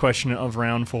to last question of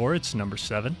round 4, it's number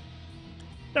 7.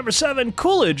 Number 7,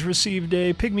 Coolidge received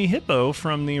a pygmy hippo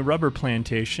from the rubber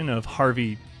plantation of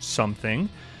Harvey something,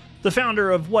 the founder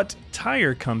of what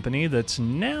tire company that's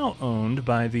now owned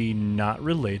by the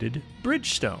not-related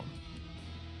Bridgestone?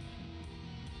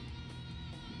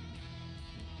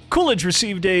 Coolidge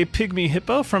received a pygmy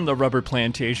hippo from the rubber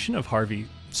plantation of Harvey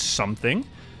something,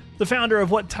 the founder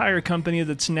of what tire company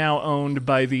that's now owned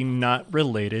by the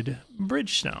not-related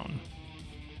Bridgestone?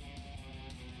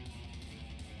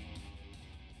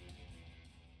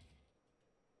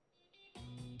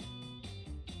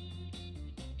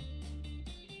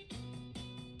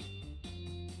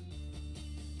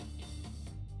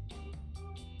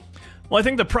 Well, I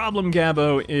think the problem,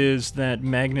 Gabbo, is that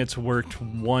magnets worked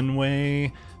one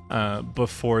way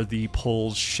before the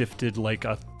poles shifted like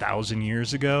 1,000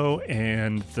 years ago,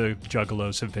 and the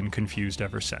juggalos have been confused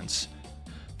ever since.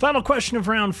 Final question of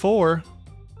round 4.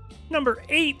 Number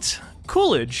 8.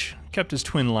 Coolidge kept his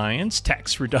twin lions,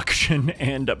 tax reduction,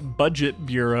 and budget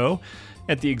bureau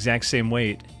at the exact same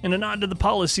weight, in a nod to the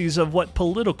policies of what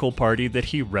political party that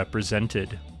he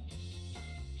represented.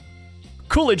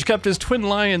 Coolidge kept his twin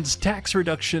lions, tax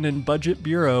reduction, and budget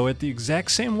bureau at the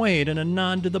exact same weight in a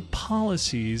nod to the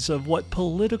policies of what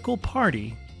political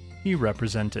party he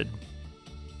represented.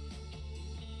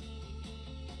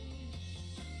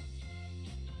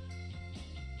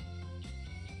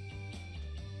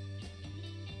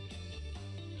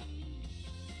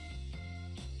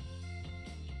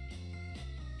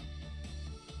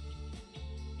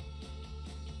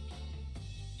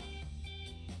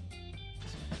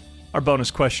 Our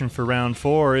bonus question for round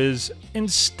 4 is,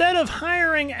 instead of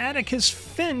hiring Atticus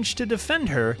Finch to defend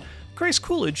her, Grace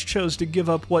Coolidge chose to give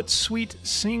up what sweet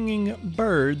singing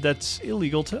bird that's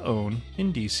illegal to own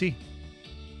in D.C.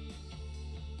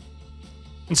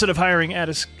 Instead of hiring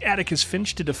Atticus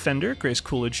Finch to defend her, Grace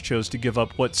Coolidge chose to give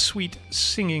up what sweet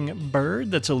singing bird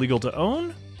that's illegal to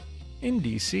own in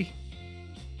D.C.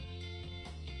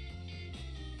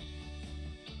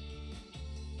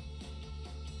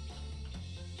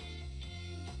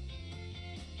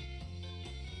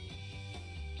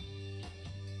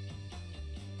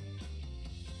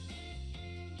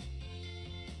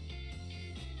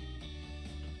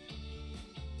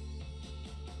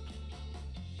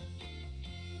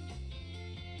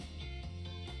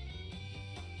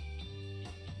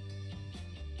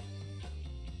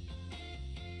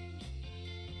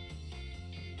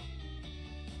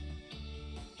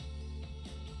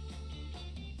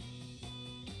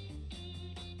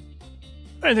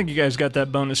 I think you guys got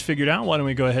that bonus figured out. Why don't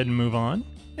we go ahead and move on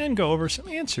and go over some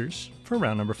answers for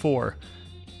round number 4.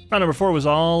 Round number 4 was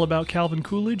all about Calvin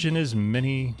Coolidge and his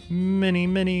many, many,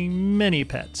 many, many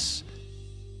pets.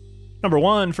 Number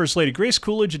 1, First Lady Grace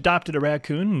Coolidge adopted a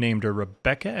raccoon and named her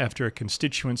Rebecca after a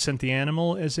constituent sent the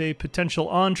animal as a potential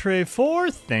entree for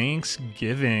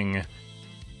Thanksgiving.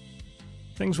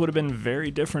 Things would have been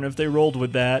very different if they rolled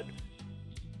with that.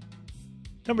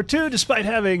 Number 2, despite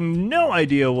having no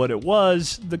idea what it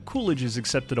was, the Coolidges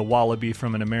accepted a wallaby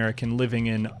from an American living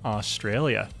in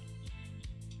Australia.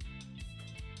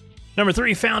 Number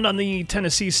 3, found on the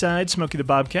Tennessee side, Smokey the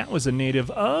Bobcat was a native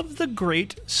of the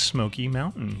Great Smoky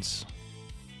Mountains.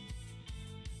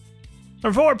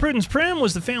 Number 4, Prudence Prim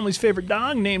was the family's favorite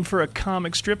dog, named for a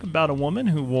comic strip about a woman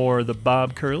who wore the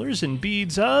bob curlers and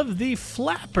beads of the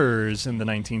Flappers in the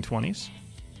 1920s.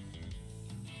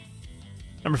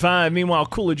 Number 5, meanwhile,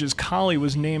 Coolidge's collie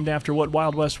was named after what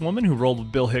Wild West woman who rolled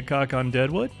with Bill Hickok on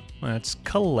Deadwood? That's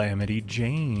Calamity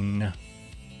Jane.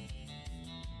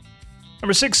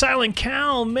 Number 6, Silent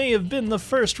Cal may have been the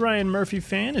first Ryan Murphy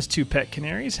fan. His 2 pet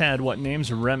canaries had what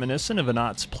names reminiscent of an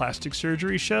aughts plastic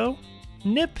surgery show?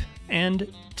 Nip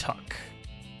and Tuck.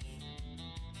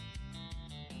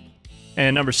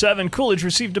 And number 7, Coolidge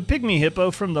received a pygmy hippo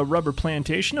from the rubber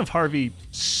plantation of Harvey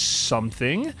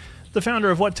something, the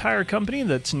founder of what tire company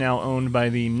that's now owned by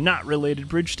the not-related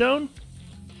Bridgestone?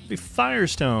 The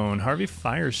Firestone, Harvey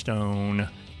Firestone.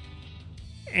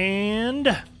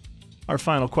 And our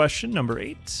final question, number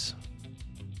 8.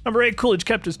 Number 8, Coolidge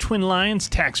kept his Twin Lions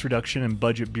Tax Reduction and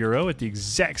Budget Bureau at the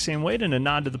exact same weight in a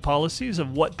nod to the policies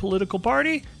of what political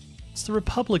party? It's the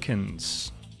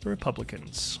Republicans. The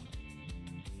Republicans.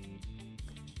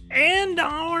 And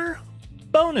our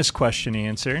bonus question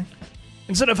answer.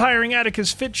 Instead of hiring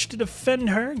Atticus Finch to defend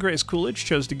her, Grace Coolidge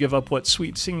chose to give up what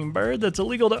sweet singing bird that's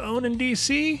illegal to own in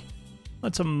D.C.?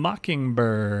 That's a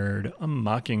mockingbird. A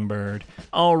mockingbird.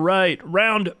 All right,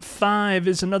 round 5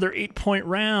 is another 8-point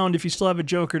round. If you still have a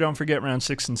joker, don't forget round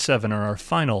 6 and 7 are our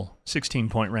final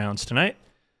 16-point rounds tonight.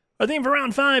 Our theme for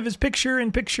round 5 is picture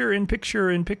in picture in picture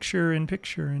in picture in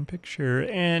picture in picture.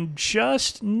 And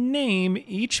just name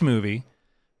each movie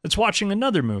that's watching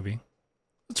another movie.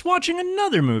 That's watching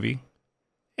another movie.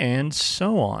 And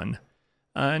so on.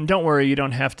 And don't worry, you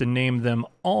don't have to name them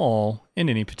all in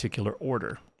any particular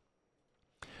order.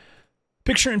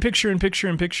 Picture in picture in picture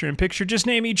in picture in picture. Just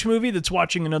name each movie that's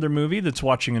watching another movie that's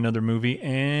watching another movie,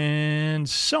 and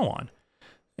so on.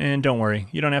 And don't worry,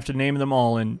 you don't have to name them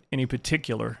all in any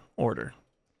particular order.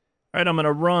 All right, I'm going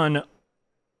to run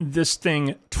this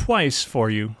thing twice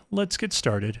for you. Let's get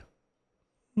started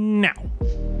now.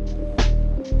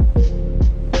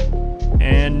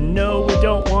 And no, we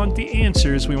don't want the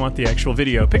answers. We want the actual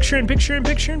video. Picture in picture in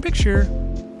picture in picture.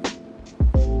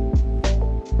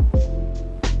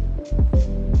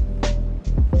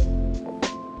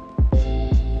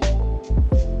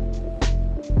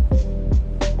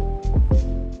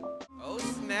 Oh,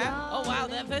 snap. Oh, wow,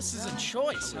 that vest is a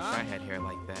choice, huh? I had hair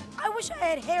like that. I wish I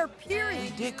had hair, period. You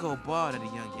did go bald at a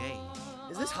young age.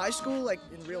 Is this high school, like,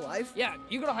 in real life? Yeah,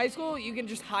 you go to high school, you can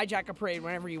just hijack a parade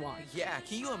whenever you want. Yeah,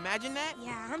 can you imagine that?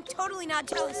 Yeah, I'm totally not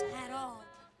jealous at all.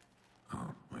 Oh,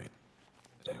 wait.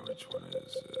 Which one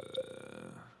is,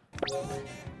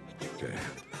 okay.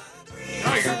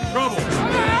 I got trouble.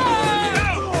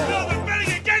 No, they're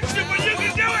betting against you, but you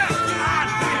can do it!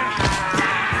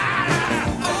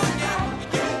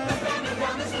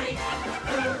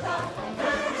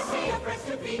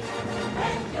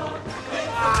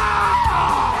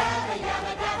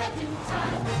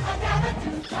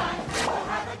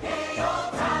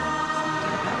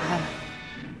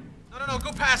 No,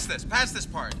 go past this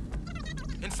part.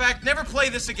 In fact, never play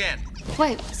this again.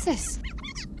 Wait, what's this?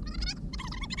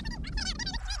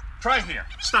 Try here.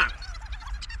 Stop.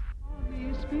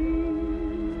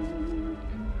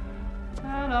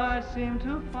 And I seem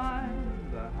to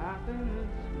find the happiness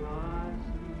I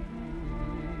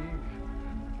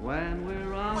seek when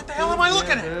we're What the hell am I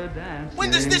looking at? When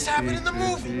does this happen in the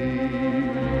movie?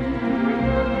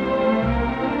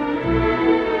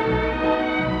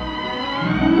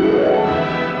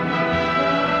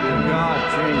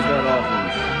 God, change that off.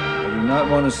 I do not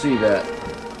want to see that.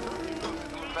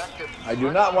 I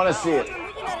do not want to see it.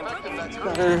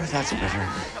 Better. That's better.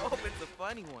 I hope it's a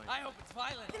funny one. I hope it's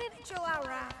violent. You need to chill out,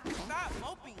 Raph. Stop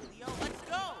moping, Leo. Let's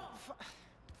go.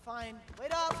 Fine.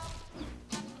 Wait up.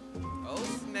 Oh,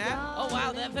 snap. Oh,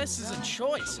 wow. That vest is a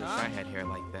choice, huh? If I had hair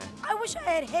like that. I wish I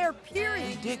had hair, period.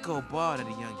 You did go bald at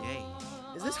a young age.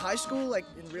 Is this high school, like,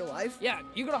 in real life? Yeah,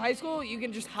 you go to high school, you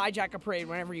can just hijack a parade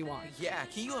whenever you want. Yeah,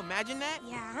 can you imagine that?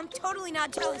 Yeah, I'm totally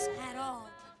not jealous at all.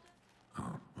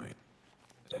 Oh, wait.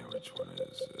 Hey, which one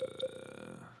is,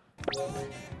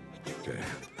 okay.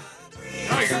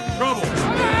 Now you're in trouble.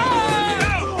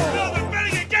 No, they're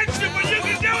betting against you, but you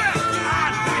can do it!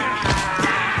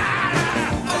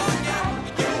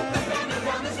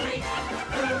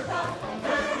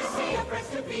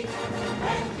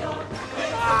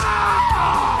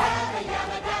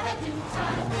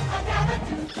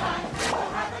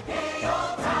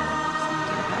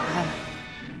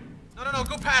 No,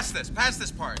 go past this. Past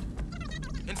this part.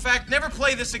 In fact, never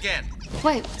play this again.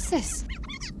 Wait, what's this?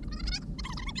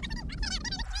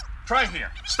 Try here.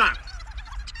 Stop.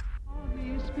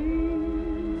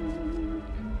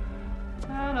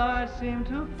 And I seem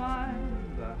to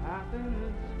find the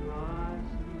happiness I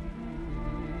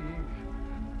seek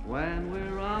when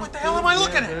we're out. What the hell am I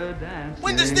looking at?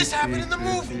 When does this happen in the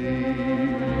movie?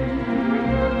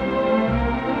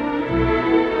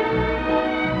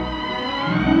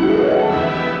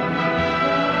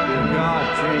 God,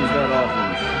 change that off.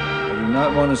 I do not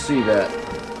want to see that.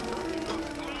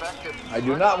 I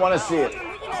do not want to see it.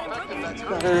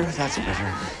 Better. That's better. I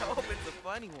hope it's a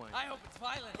funny one. I hope it's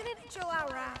violent. You need to chill out,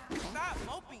 Raph. Stop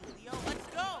moping, Leo. Let's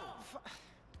go.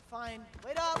 Fine.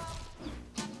 Wait up.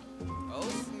 Oh,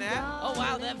 snap. Oh,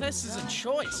 wow. That vest is a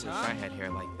choice, huh? If I had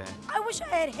hair like that. I wish I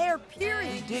had hair,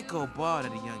 period. You did go bald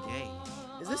at a young age.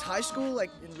 Is this high school,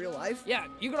 like, in real life? Yeah,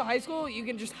 you go to high school, you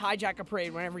can just hijack a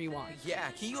parade whenever you want. Yeah,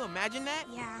 can you imagine that?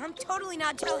 Yeah, I'm totally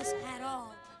not jealous at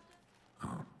all.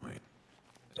 Oh, wait.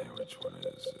 Hey, which one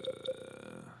is,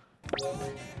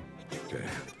 okay.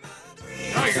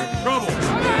 Now you're in trouble.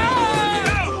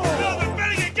 No, they're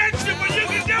betting against you, but you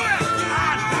can do it!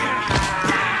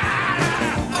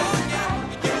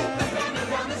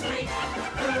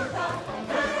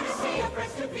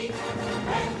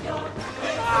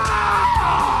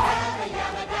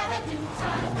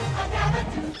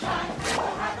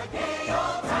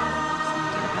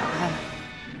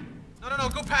 No,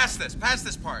 go past this. Past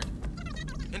this part.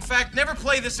 In fact, never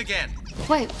play this again.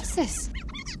 Wait, what's this?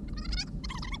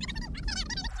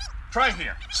 Try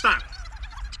here. Stop.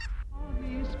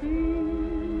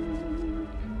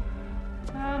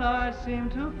 And I seem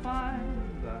to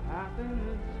find the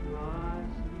happiness I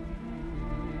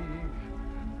seek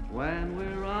when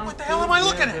we're out. What the hell am I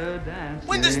looking at?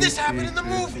 When does this happen in the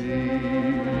movie?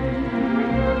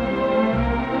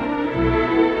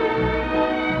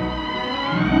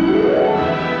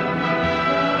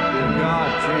 God,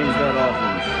 change that off.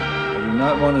 I do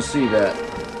not want to see that.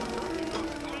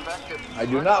 I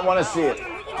do not want to see it.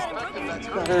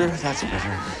 Better. That's better.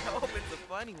 I hope it's a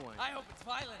funny one. I hope it's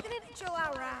violent. You need to chill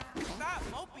out, Raph. Stop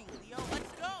moping, Leo.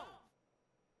 Let's go.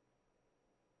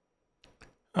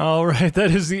 All right,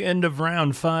 that is the end of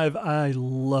round 5. I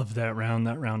love that round.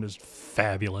 That round is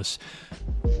fabulous.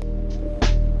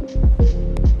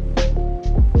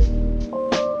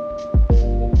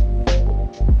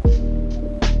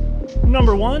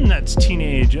 Number 1, that's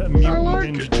Teenage Mutant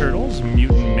Ninja Turtles,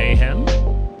 Mutant Mayhem.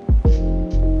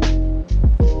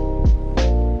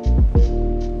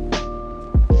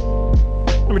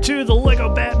 Number 2, the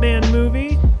Lego Batman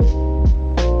movie.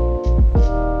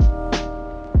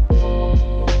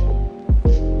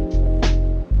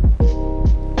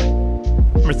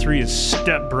 Number 3 is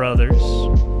Step Brothers.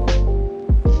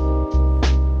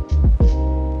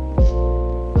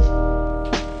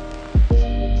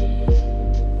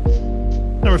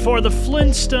 Number 4, the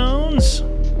Flintstones.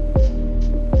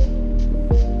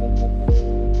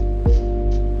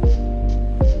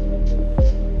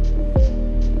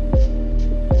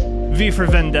 V for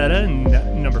Vendetta, and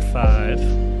number 5.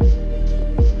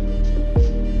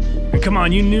 And come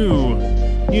on, you knew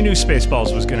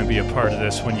Spaceballs was going to be a part of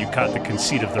this when you caught the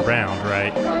conceit of the round,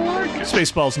 right?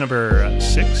 Spaceballs number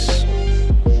 6.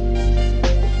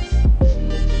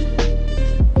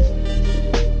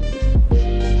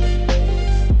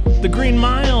 The Green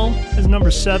Mile is number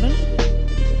 7.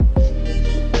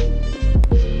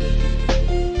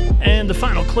 And the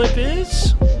final clip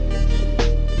is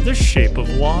The Shape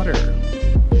of Water.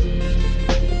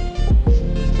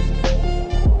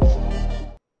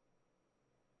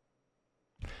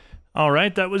 All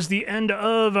right, that was the end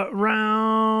of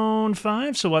round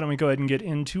 5, so why don't we go ahead and get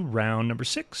into round number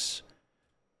 6.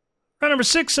 Round number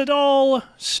 6, it all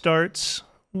starts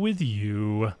with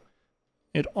you.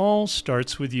 It all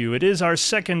starts with you. It is our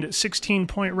second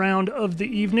 16-point round of the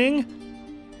evening.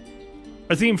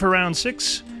 Our theme for round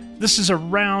 6, this is a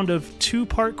round of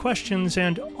 2-part questions,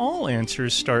 and all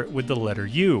answers start with the letter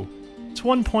U. It's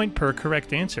 1 point per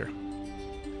correct answer.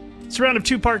 It's a round of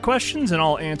 2-part questions, and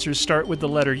all answers start with the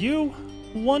letter U.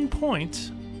 1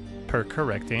 point per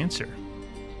correct answer.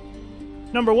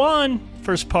 Number 1,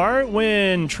 first part,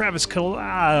 when Travis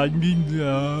I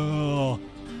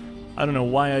don't know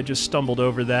why I just stumbled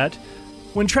over that.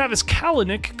 When Travis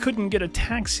Kalanick couldn't get a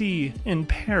taxi in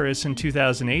Paris in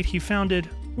 2008, he founded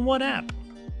what app?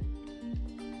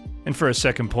 And for a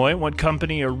second point, what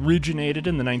company originated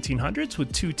in the 1900s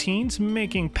with 2 teens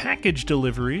making package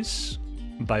deliveries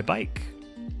by bike?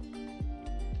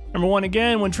 Number 1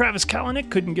 again, when Travis Kalanick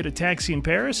couldn't get a taxi in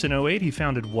Paris in 2008, he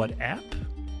founded what app?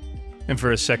 And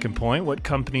for a second point, what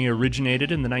company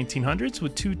originated in the 1900s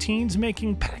with 2 teens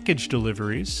making package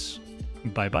deliveries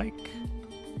by bike?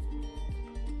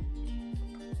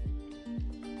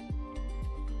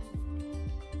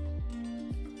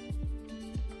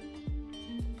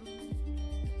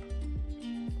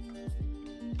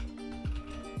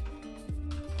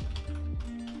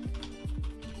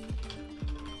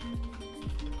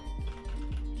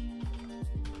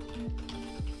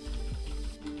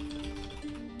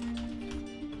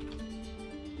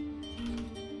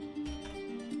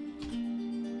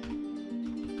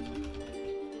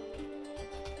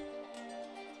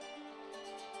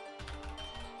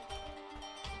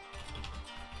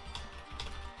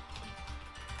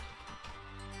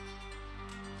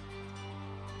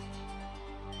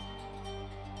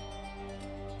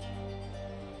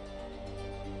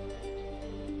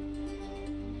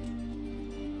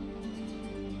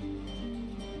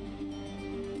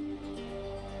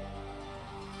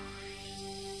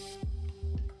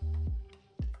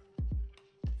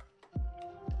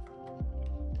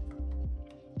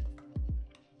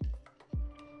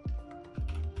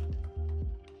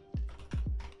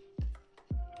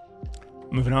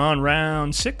 Moving on,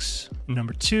 round 6,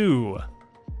 number 2.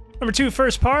 Number 2,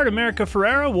 first part, America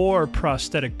Ferrera wore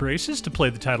prosthetic braces to play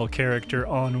the title character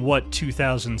on what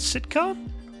 2000 sitcom?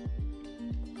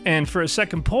 And for a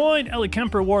second point, Ellie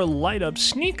Kemper wore light-up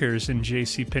sneakers in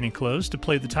JCPenney clothes to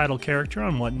play the title character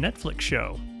on what Netflix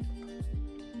show?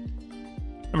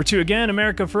 Number 2 again,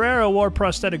 America Ferrera wore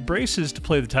prosthetic braces to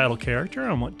play the title character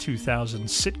on what 2000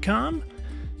 sitcom?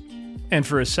 And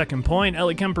for a second point,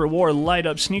 Ellie Kemper wore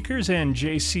light-up sneakers and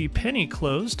JCPenney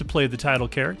clothes to play the title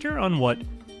character on what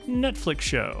Netflix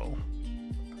show?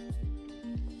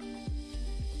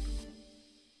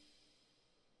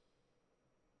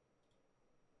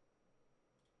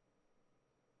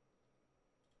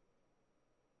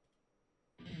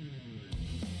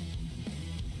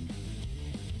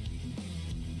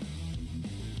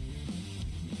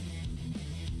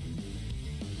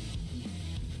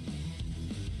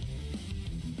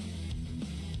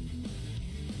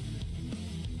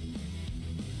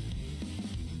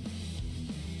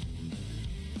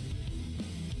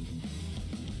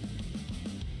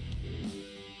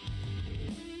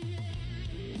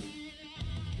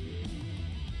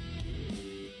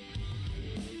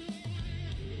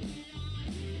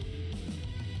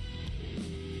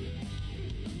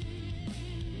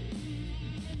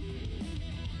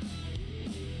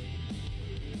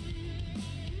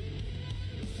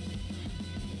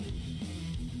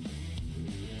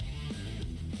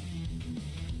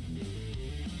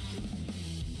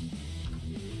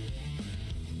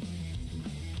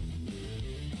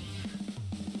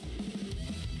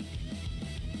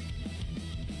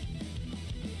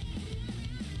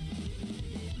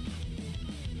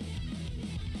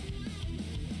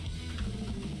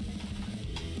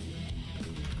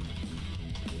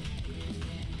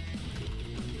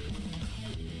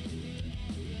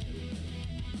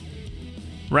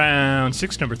 Round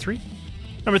 6, number 3.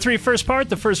 Number 3, first part,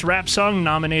 the first rap song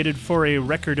nominated for a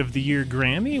Record of the Year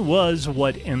Grammy was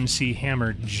what MC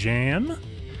Hammer Jam?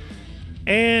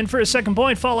 And for a second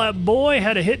point, Fall Out Boy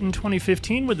had a hit in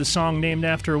 2015 with a song named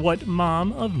after what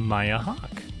mom of Maya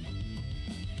Hawke?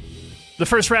 The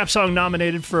first rap song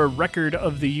nominated for a Record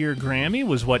of the Year Grammy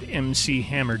was what MC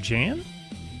Hammer Jam?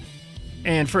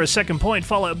 And for a second point,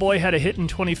 Fall Out Boy had a hit in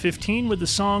 2015 with a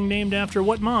song named after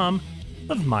what mom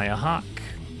of Maya Hawke?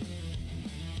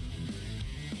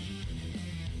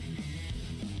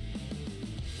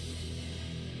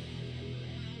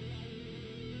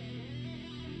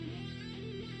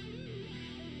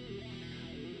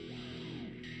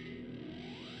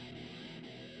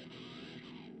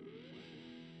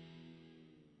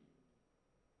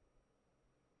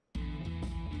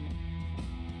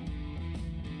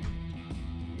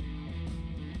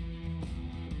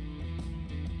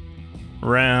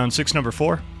 Round 6, number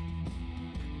 4.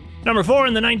 Number 4,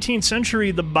 in the 19th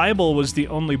century, the Bible was the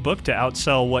only book to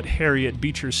outsell what Harriet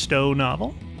Beecher Stowe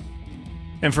novel?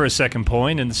 And for a second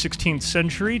point, in the 16th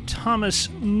century, Thomas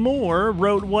More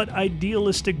wrote what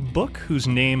idealistic book whose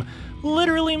name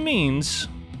literally means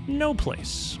no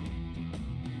place?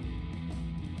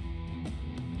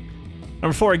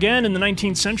 Number 4 again, in the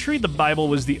 19th century, the Bible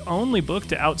was the only book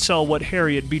to outsell what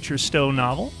Harriet Beecher Stowe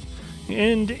novel?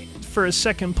 And for a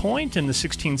second point, in the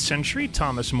 16th century,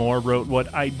 Thomas More wrote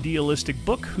what idealistic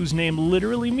book whose name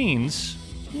literally means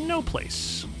no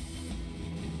place?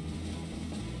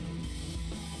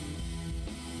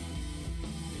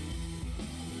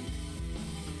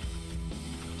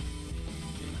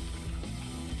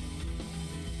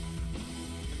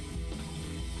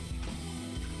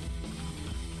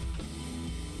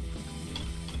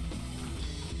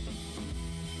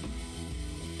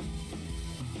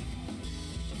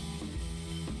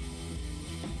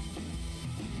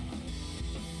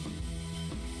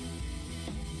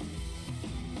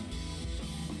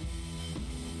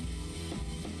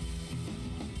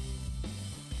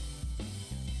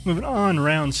 Moving on,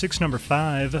 round 6, number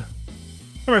 5.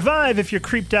 Number 5, if you're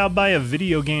creeped out by a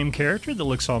video game character that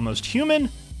looks almost human,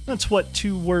 that's what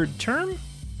two-word term?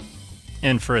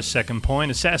 And for a second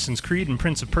point, Assassin's Creed and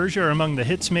Prince of Persia are among the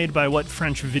hits made by what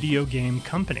French video game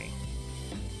company?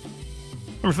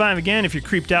 Number 5 again, if you're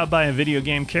creeped out by a video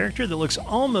game character that looks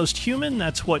almost human,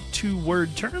 that's what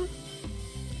two-word term?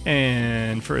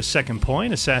 And for a second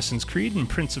point, Assassin's Creed and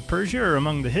Prince of Persia are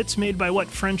among the hits made by what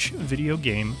French video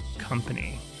game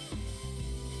company?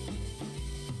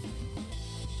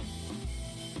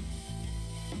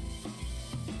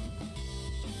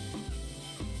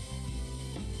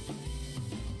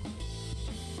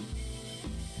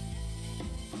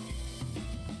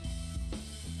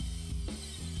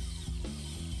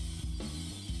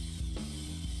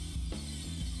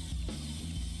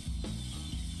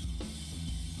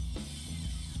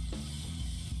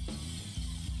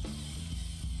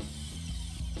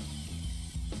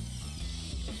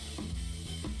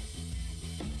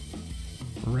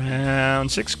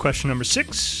 Round 6, question number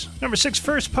 6. Number 6,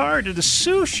 first part. At a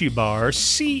sushi bar,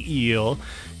 sea eel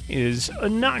is a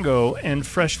nago and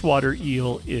freshwater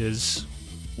eel is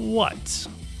what?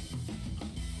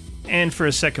 And for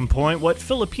a second point, what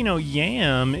Filipino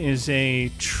yam is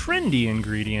a trendy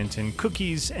ingredient in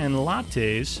cookies and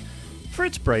lattes for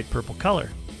its bright purple color?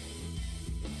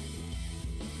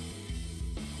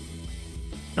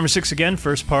 Number 6 again,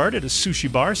 first part. At a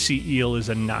sushi bar, sea eel is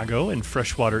a nago and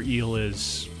freshwater eel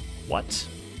is what?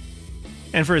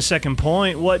 And for a second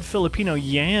point, what Filipino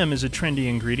yam is a trendy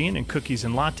ingredient in cookies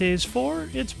and lattes for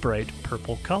its bright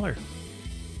purple color?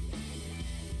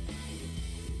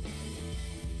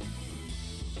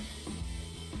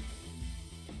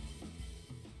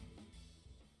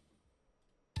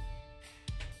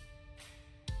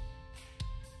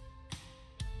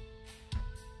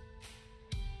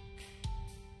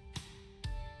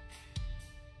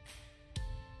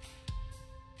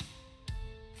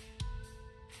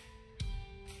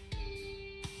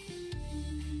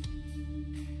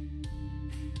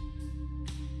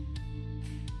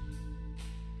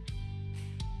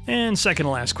 And second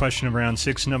to last question of round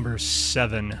 6, number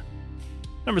 7.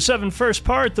 Number 7, first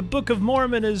part. The Book of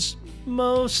Mormon is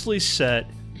mostly set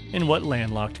in what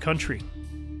landlocked country?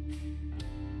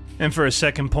 And for a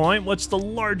second point, what's the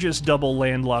largest double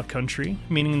landlocked country,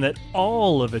 meaning that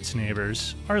all of its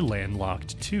neighbors are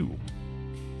landlocked too?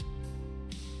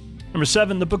 Number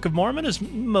 7, the Book of Mormon is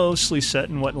mostly set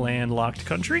in what landlocked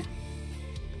country?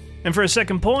 And for a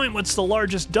second point, what's the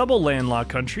largest double landlocked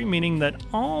country, meaning that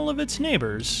all of its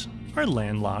neighbors are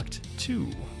landlocked too?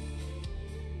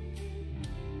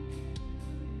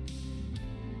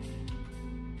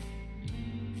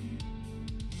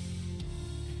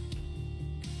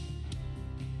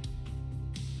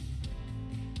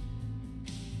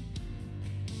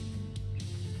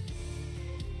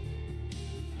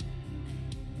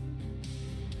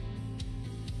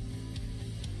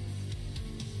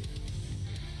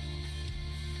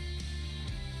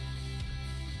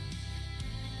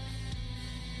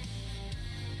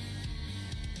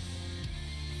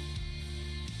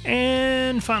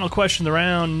 And final question of the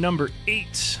round, number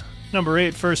 8. Number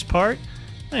 8, first part.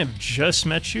 I have just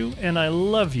met you and I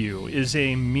love you is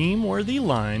a meme-worthy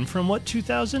line from what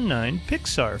 2009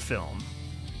 Pixar film?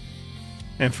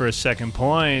 And for a second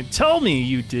point, tell me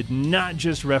you did not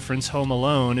just reference Home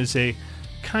Alone as a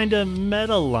kinda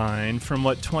meta line from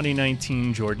what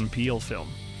 2019 Jordan Peele film?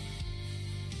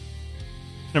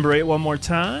 Number 8, one more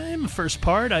time. First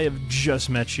part, I have just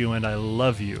met you and I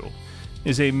love you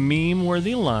is a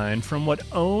meme-worthy line from what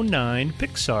 '09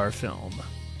 Pixar film?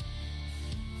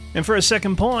 And for a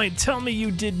second point, tell me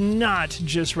you did not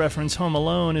just reference Home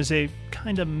Alone as a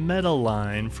kind of meta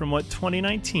line from what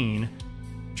 2019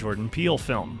 Jordan Peele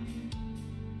film?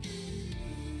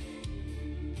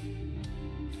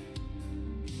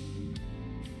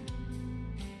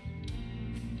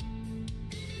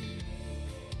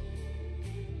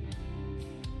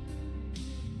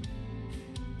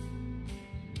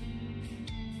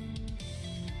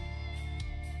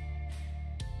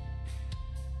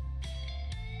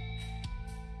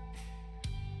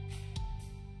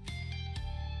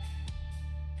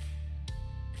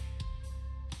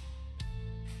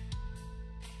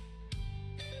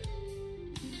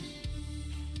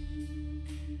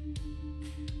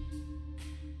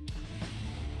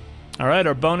 All right,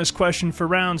 our bonus question for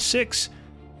round 6.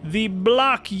 The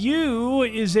Block U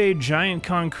is a giant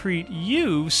concrete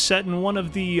U set in one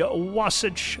of the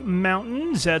Wasatch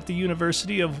Mountains at the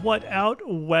University of what out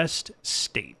west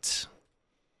state?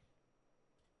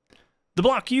 The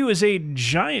Block U is a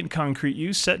giant concrete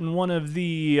U set in one of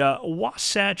the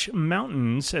Wasatch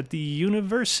Mountains at the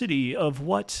University of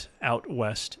what out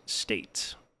west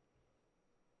state?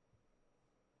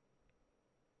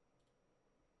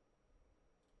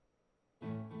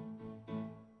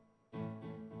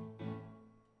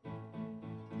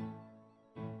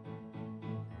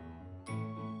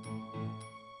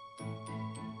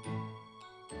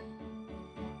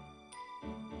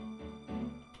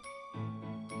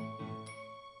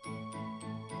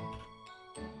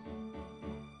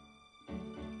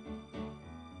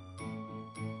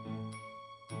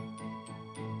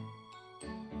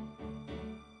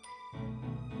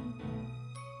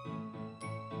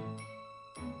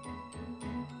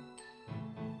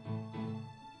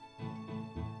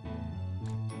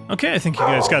 Okay, I think you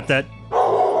guys got that.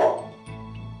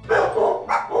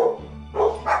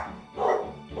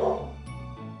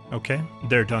 Okay,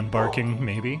 they're done barking,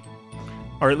 maybe.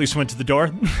 Or at least went to the door.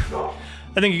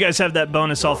 I think you guys have that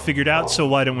bonus all figured out, so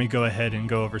why don't we go ahead and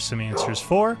go over some answers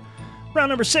for round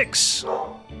number 6.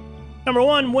 Number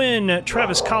 1, when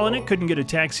Travis Kalanick couldn't get a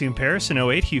taxi in Paris in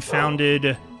 2008, he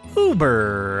founded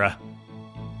Uber.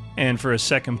 And for a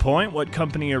second point, what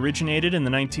company originated in the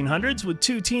 1900s with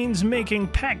 2 teens making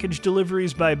package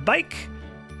deliveries by bike?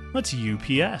 What's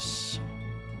UPS?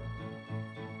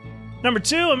 Number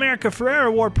 2, America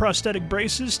Ferrera wore prosthetic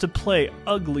braces to play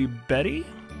Ugly Betty.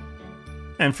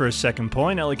 And for a second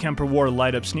point, Ellie Kemper wore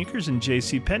light-up sneakers in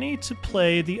JCPenney to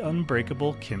play the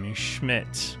unbreakable Kimmy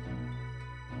Schmidt.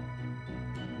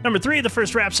 Number 3, the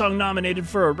first rap song nominated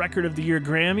for a Record of the Year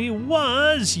Grammy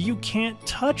was You Can't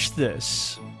Touch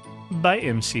This by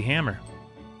MC Hammer.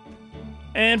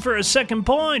 And for a second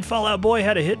point, Fall Out Boy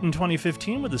had a hit in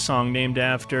 2015 with a song named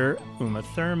after Uma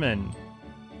Thurman.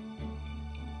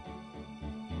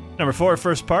 Number 4,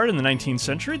 first part in the 19th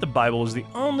century, the Bible was the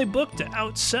only book to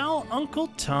outsell Uncle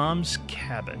Tom's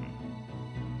Cabin.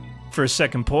 For a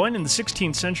second point, in the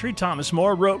 16th century, Thomas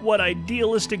More wrote what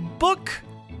idealistic book?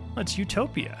 That's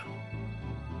Utopia.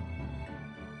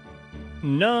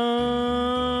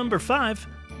 Number 5,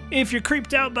 if you're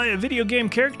creeped out by a video game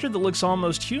character that looks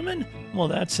almost human, well,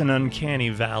 that's an uncanny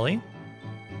valley.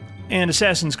 And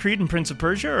Assassin's Creed and Prince of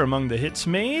Persia are among the hits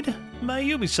made by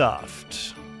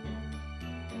Ubisoft.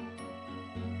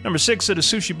 Number 6, at a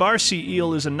sushi bar, sea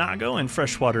eel is a nago and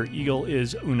freshwater eel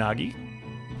is unagi.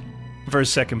 For a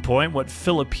second point, what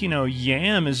Filipino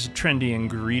yam is a trendy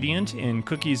ingredient in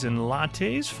cookies and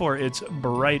lattes for its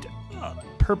bright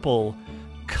purple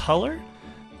color?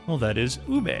 Well, that is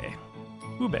ube.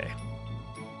 Ube.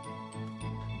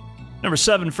 Number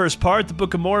 7, first part, the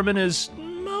Book of Mormon is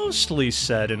mostly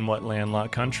set in what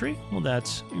landlocked country? Well,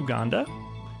 that's Uganda.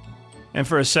 And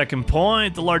for a second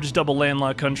point, the largest double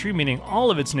landlocked country, meaning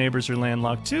all of its neighbors are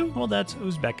landlocked too, well, that's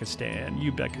Uzbekistan.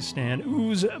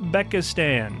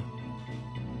 Uzbekistan.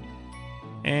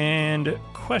 And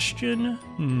question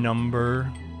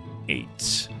number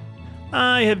 8.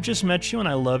 I have just met you and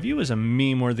I love you is a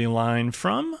meme-worthy line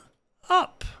from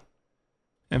Up.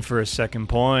 And for a second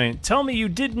point, tell me you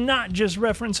did not just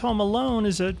reference Home Alone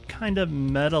as a kind of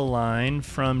meta line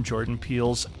from Jordan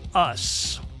Peele's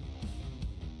Us.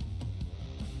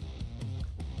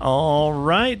 All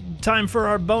right, time for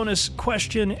our bonus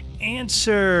question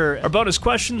answer. Our bonus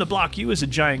question, the Block U is a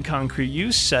giant concrete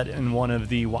U set in one of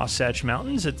the Wasatch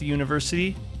Mountains at the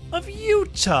University of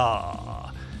Utah.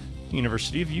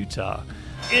 University of Utah.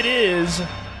 It is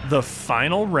the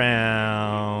final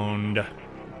round.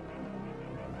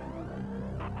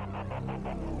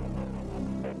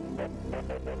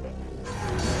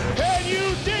 Can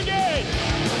you dig it?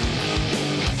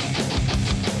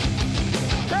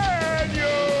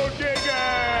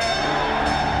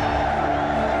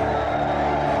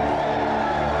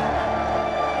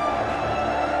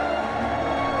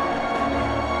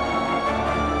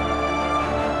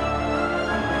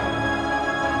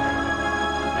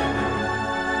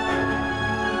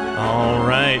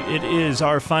 it is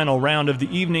our final round of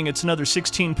the evening. It's another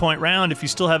 16-point round. If you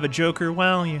still have a joker,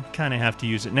 well, you kind of have to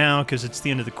use it now because it's the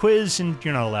end of the quiz and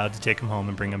you're not allowed to take them home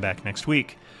and bring them back next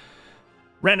week.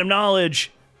 Random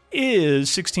knowledge is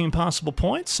 16 possible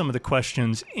points. Some of the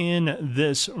questions in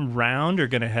this round are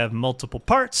going to have multiple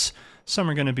parts. Some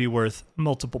are going to be worth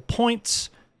multiple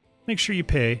points. Make sure you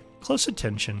pay close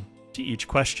attention to each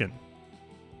question.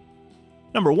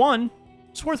 Number 1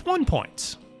 is worth 1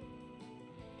 point.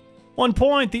 1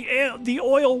 point, the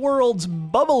oil world's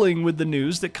bubbling with the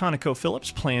news that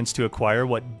ConocoPhillips plans to acquire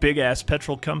what big-ass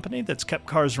petrol company that's kept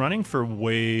cars running for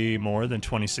way more than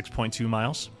 26.2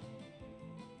 miles?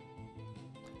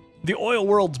 The oil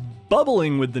world's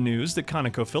bubbling with the news that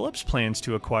ConocoPhillips plans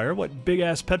to acquire what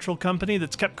big-ass petrol company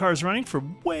that's kept cars running for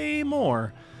way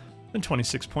more than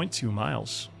 26.2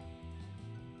 miles.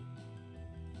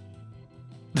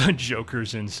 The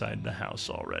Joker's inside the house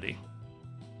already.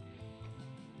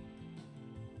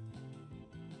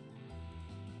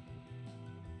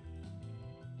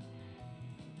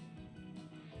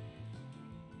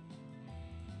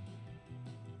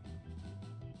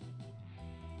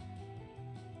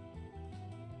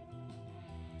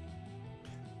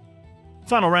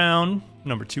 Final round,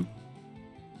 number 2.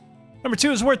 Number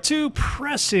 2 is worth 2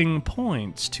 pressing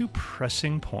points. 2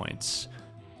 pressing points.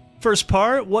 First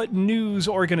part, what news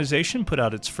organization put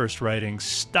out its first writing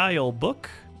style book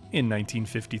in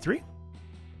 1953?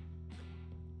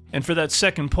 And for that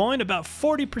second point, about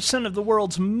 40% of the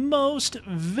world's most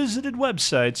visited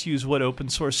websites use what open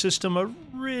source system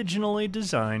originally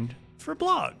designed for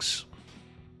blogs?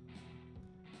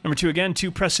 Number 2 again,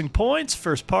 2 pressing points.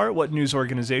 First part, what news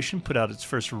organization put out its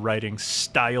first writing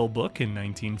style book in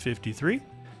 1953?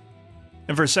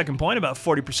 And for a second point, about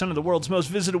 40% of the world's most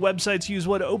visited websites use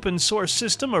what open source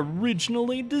system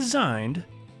originally designed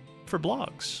for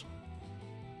blogs?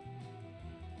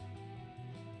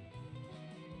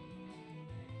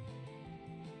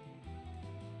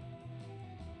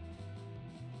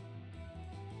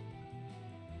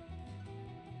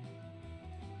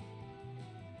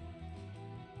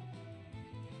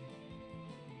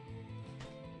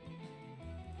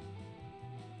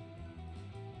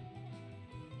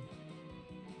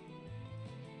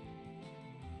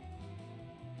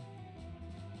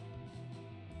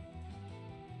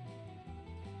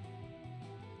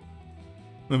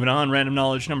 Moving on, random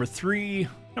knowledge number 3.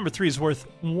 Number 3 is worth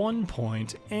 1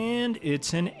 point, and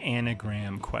it's an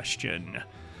anagram question.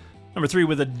 Number 3,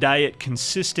 with a diet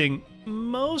consisting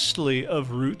mostly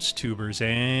of roots, tubers,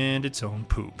 and its own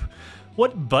poop.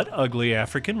 What butt-ugly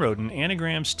African rodent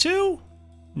anagrams to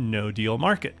no deal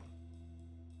market?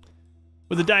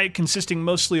 With a diet consisting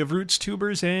mostly of roots,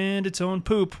 tubers, and its own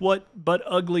poop, what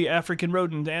butt-ugly African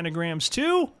rodent anagrams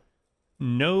to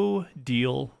no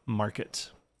deal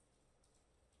market?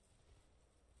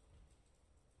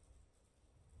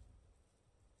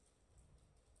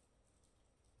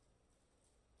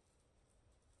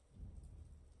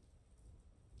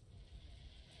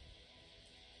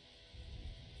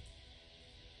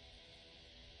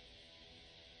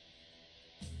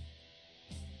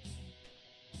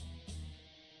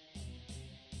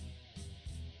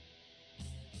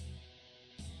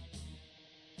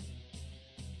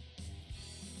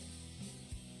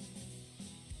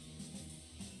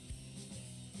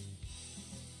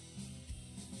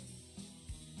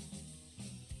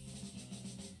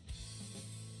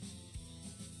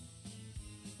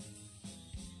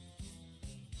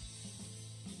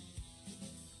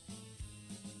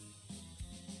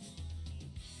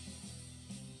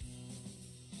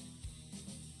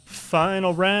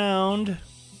 Final round,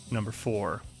 number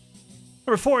 4.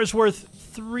 Number 4 is worth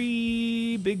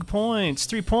 3 big points.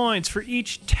 3 points for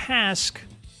each task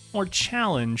or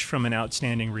challenge from an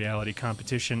outstanding reality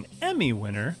competition Emmy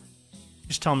winner.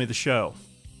 Just tell me the show.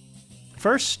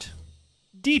 First,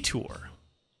 Detour.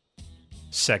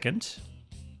 Second,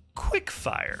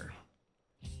 Quickfire.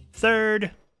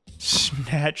 Third,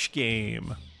 Snatch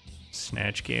Game.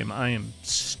 Snatch Game. I am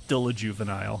still a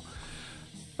juvenile.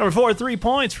 Number 4, 3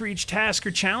 points for each task or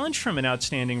challenge from an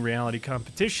outstanding reality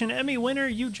competition Emmy winner.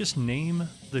 You just name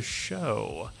the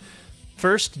show.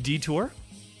 First, Detour.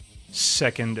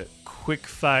 Second,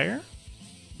 Quickfire.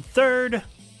 Third,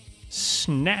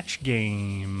 Snatch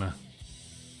Game.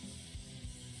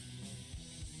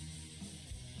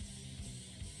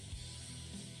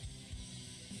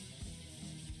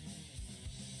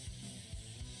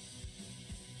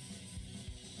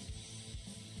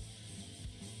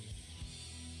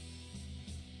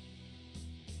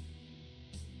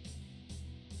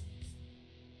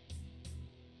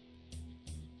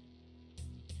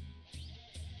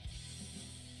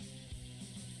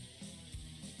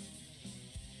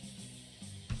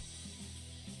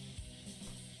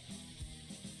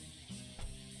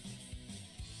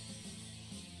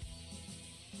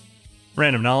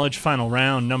 Random knowledge, final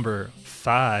round, number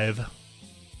 5.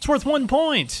 It's worth 1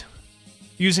 point.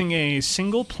 Using a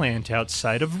single plant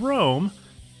outside of Rome,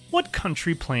 what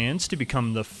country plans to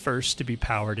become the first to be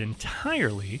powered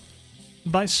entirely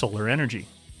by solar energy?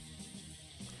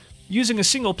 Using a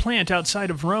single plant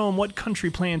outside of Rome, what country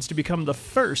plans to become the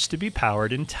first to be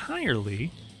powered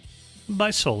entirely by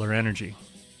solar energy?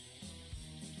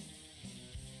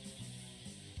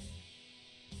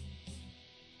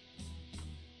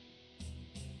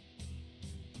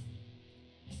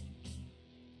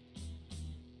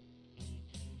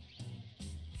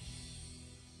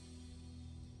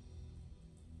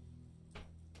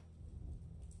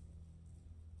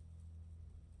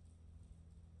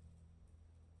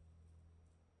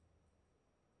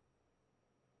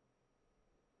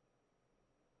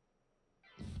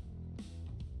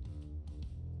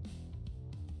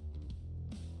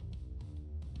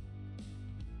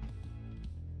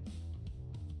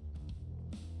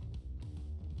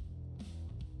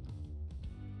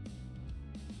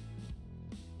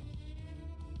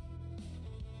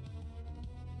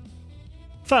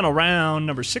 Final round,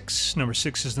 number 6. Number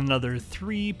 6 is another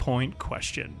 3-point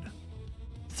question.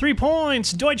 3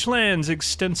 points! Deutschland's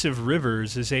extensive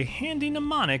rivers is a handy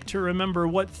mnemonic to remember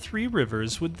what 3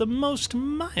 rivers with the most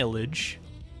mileage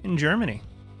in Germany.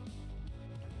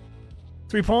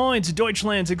 3 points!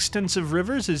 Deutschland's extensive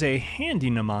rivers is a handy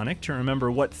mnemonic to remember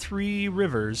what 3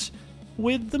 rivers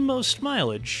with the most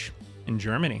mileage in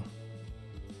Germany.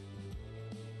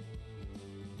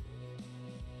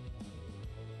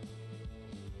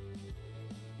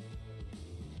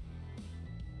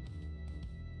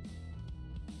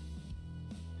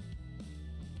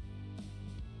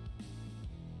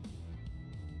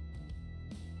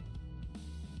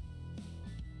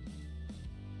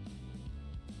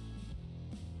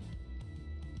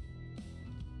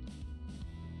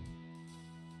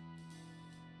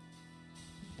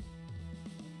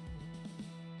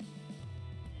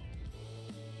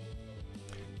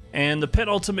 And the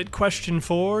penultimate question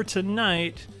for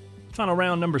tonight, final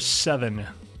round number 7.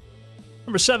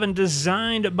 Number 7,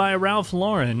 designed by Ralph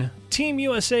Lauren, Team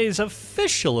USA's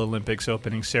official Olympics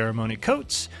opening ceremony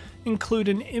coats include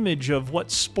an image of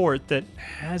what sport that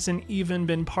hasn't even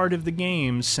been part of the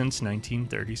games since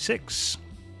 1936.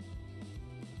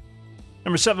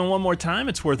 Number 7, one more time,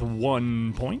 it's worth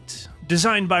 1 point.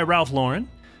 Designed by Ralph Lauren,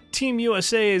 Team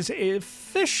USA's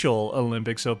official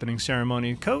Olympics opening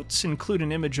ceremony coats include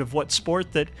an image of what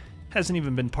sport that hasn't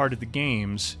even been part of the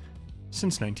games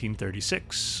since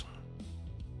 1936.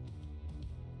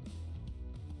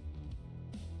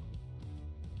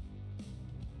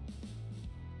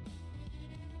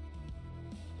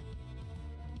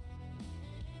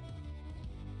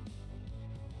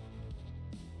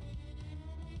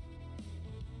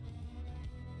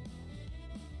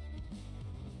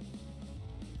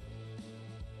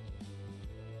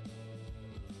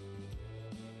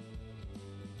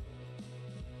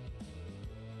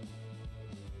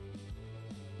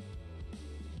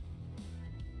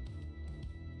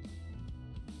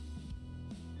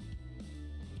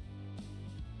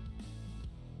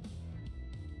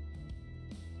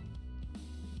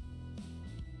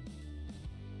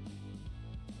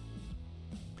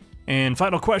 And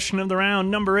final question of the round,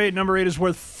 number 8. Number 8 is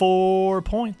worth 4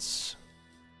 points.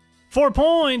 4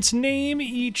 points! Name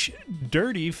each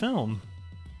dirty film.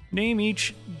 Name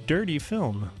each dirty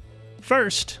film.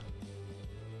 First,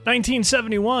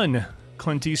 1971,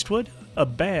 Clint Eastwood, a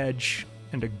badge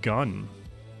and a gun.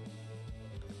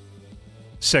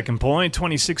 Second point,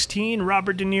 2016,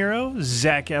 Robert De Niro,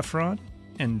 Zac Efron,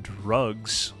 and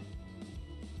drugs.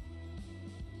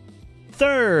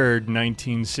 Third,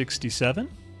 1967,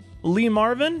 Lee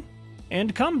Marvin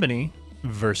and Company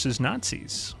versus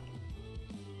Nazis.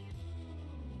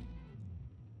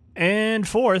 And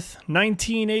fourth,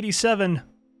 1987,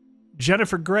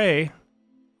 Jennifer Grey,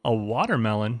 a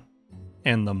watermelon,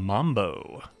 and the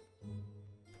Mambo.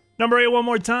 Number 8, one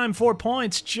more time, 4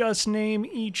 points. Just name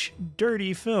each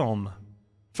dirty film.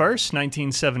 First,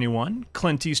 1971,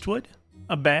 Clint Eastwood,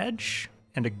 a badge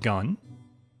and a gun.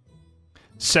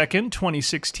 Second,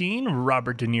 2016,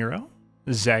 Robert De Niro,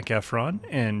 Zac Efron,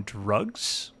 and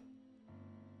drugs.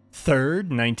 Third,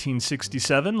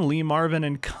 1967, Lee Marvin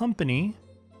and Company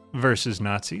versus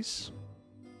Nazis.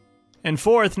 And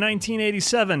fourth,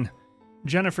 1987,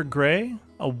 Jennifer Grey,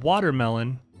 a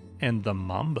watermelon, and the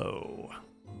Mambo.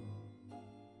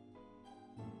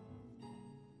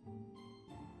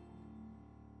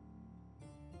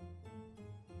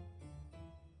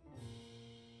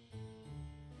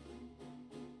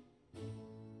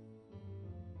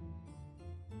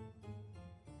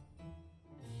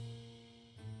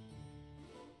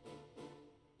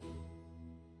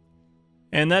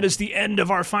 And that is the end of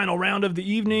our final round of the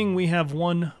evening. We have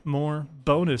one more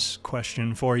bonus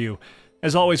question for you.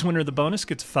 As always, winner of the bonus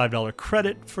gets a $5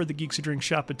 credit for the Geeks Who Drink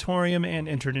Shopatorium and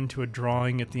entered into a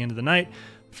drawing at the end of the night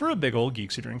for a big old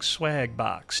Geeks Who Drink swag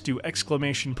box. Do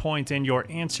exclamation point and your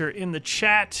answer in the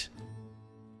chat.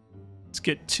 Let's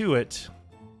get to it.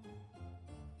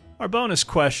 Our bonus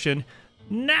question: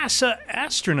 NASA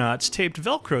astronauts taped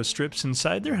Velcro strips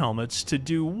inside their helmets to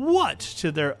do what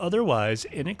to their otherwise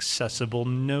inaccessible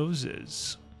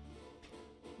noses?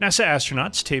 NASA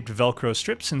astronauts taped Velcro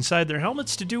strips inside their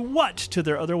helmets to do what to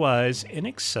their otherwise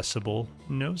inaccessible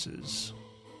noses?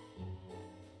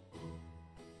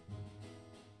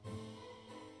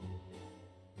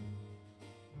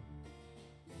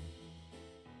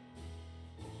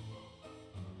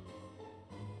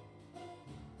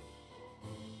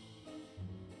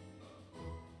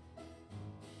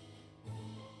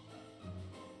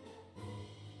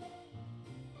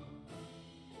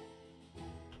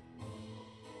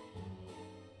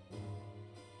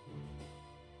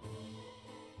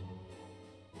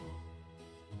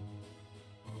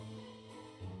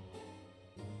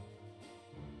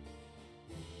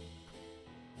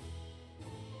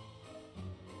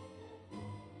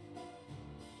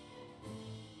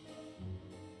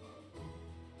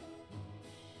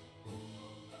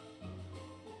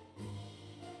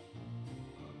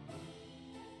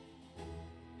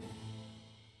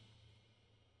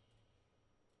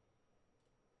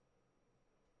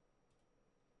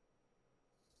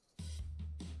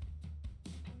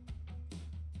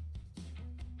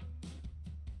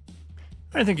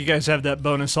 I think you guys have that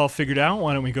bonus all figured out.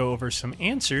 Why don't we go over some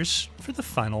answers for the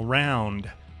final round?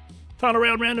 Final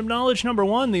round random knowledge number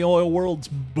 1. The oil world's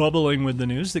bubbling with the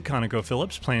news that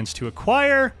ConocoPhillips plans to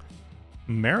acquire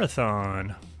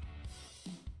Marathon.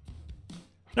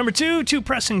 Number 2, 2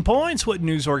 pressing points. What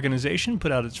news organization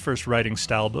put out its first writing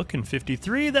style book in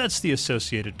 '53? That's the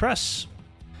Associated Press.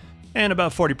 And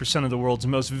about 40% of the world's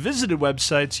most visited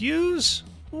websites use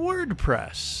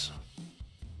WordPress.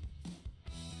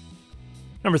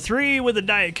 Number 3, with a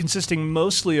diet consisting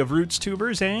mostly of roots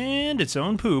tubers and its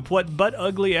own poop, what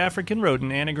butt-ugly African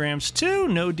rodent anagrams to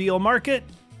no-deal market?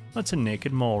 What's a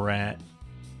naked mole rat?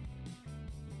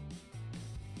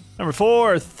 Number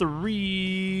 4,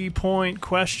 3-point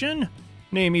question.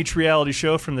 Name each reality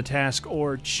show from the task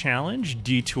or challenge.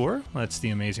 Detour, that's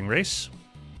The Amazing Race.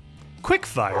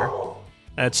 Quickfire,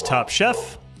 that's Top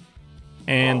Chef.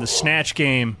 And The Snatch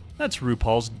Game, that's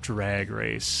RuPaul's Drag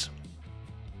Race.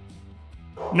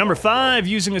 Number 5,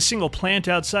 using a single plant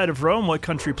outside of Rome, what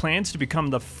country plans to become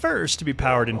the first to be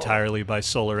powered entirely by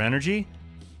solar energy?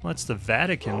 Well, that's the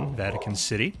Vatican, Vatican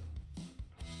City.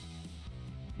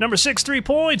 Number 6, 3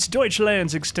 points.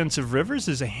 Deutschland's extensive rivers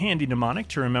is a handy mnemonic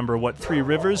to remember what 3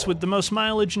 rivers with the most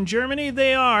mileage in Germany.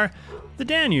 They are the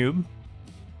Danube,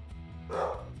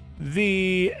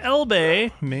 the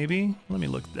Elbe, maybe, let me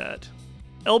look at that.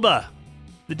 Elbe,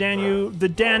 the Danube, the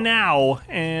Danau,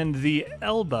 and the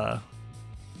Elbe.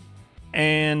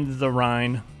 And the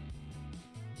Rhine.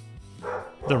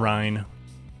 The Rhine.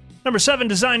 Number 7,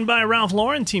 designed by Ralph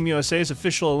Lauren, Team USA's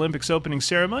official Olympics opening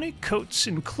ceremony. Coats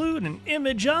include an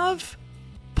image of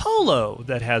polo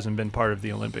that hasn't been part of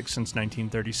the Olympics since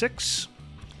 1936.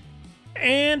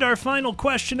 And our final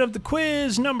question of the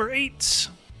quiz, number 8.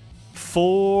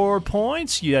 4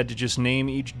 points. You had to just name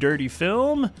each dirty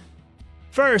film.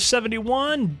 First,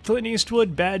 71, Clint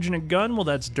Eastwood, Badge and a Gun. Well,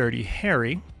 that's Dirty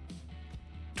Harry.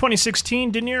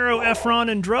 2016, De Niro, Efron,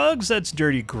 and Drugs. That's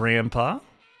Dirty Grandpa.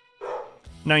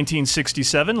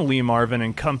 1967, Lee Marvin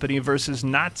and Company versus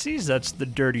Nazis. That's The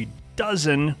Dirty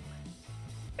Dozen.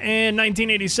 And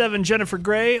 1987, Jennifer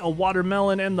Grey, A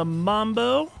Watermelon and the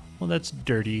Mambo. Well, that's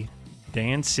Dirty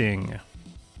Dancing.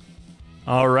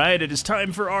 All right, it is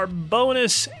time for our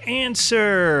bonus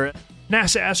answer.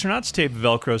 NASA astronauts tape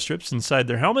Velcro strips inside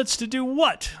their helmets to do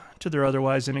what to their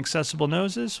otherwise inaccessible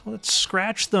noses? Well, let's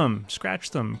scratch them,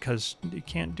 because you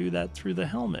can't do that through the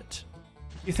helmet.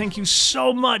 Thank you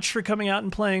so much for coming out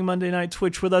and playing Monday Night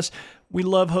Twitch with us. We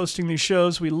love hosting these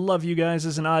shows. We love you guys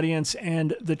as an audience,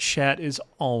 and the chat is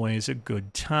always a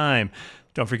good time.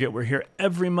 Don't forget, we're here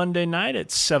every Monday night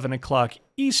at 7 o'clock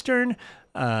Eastern.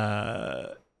 9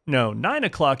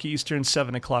 o'clock Eastern,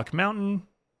 7 o'clock Mountain.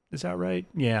 Is that right?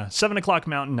 Yeah, 7 o'clock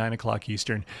Mountain, 9 o'clock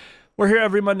Eastern. We're here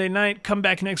every Monday night. Come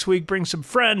back next week, bring some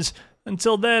friends.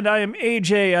 Until then, I am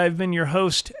AJ. I've been your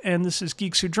host, and this is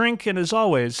Geeks Who Drink, and as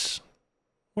always,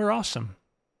 we're awesome.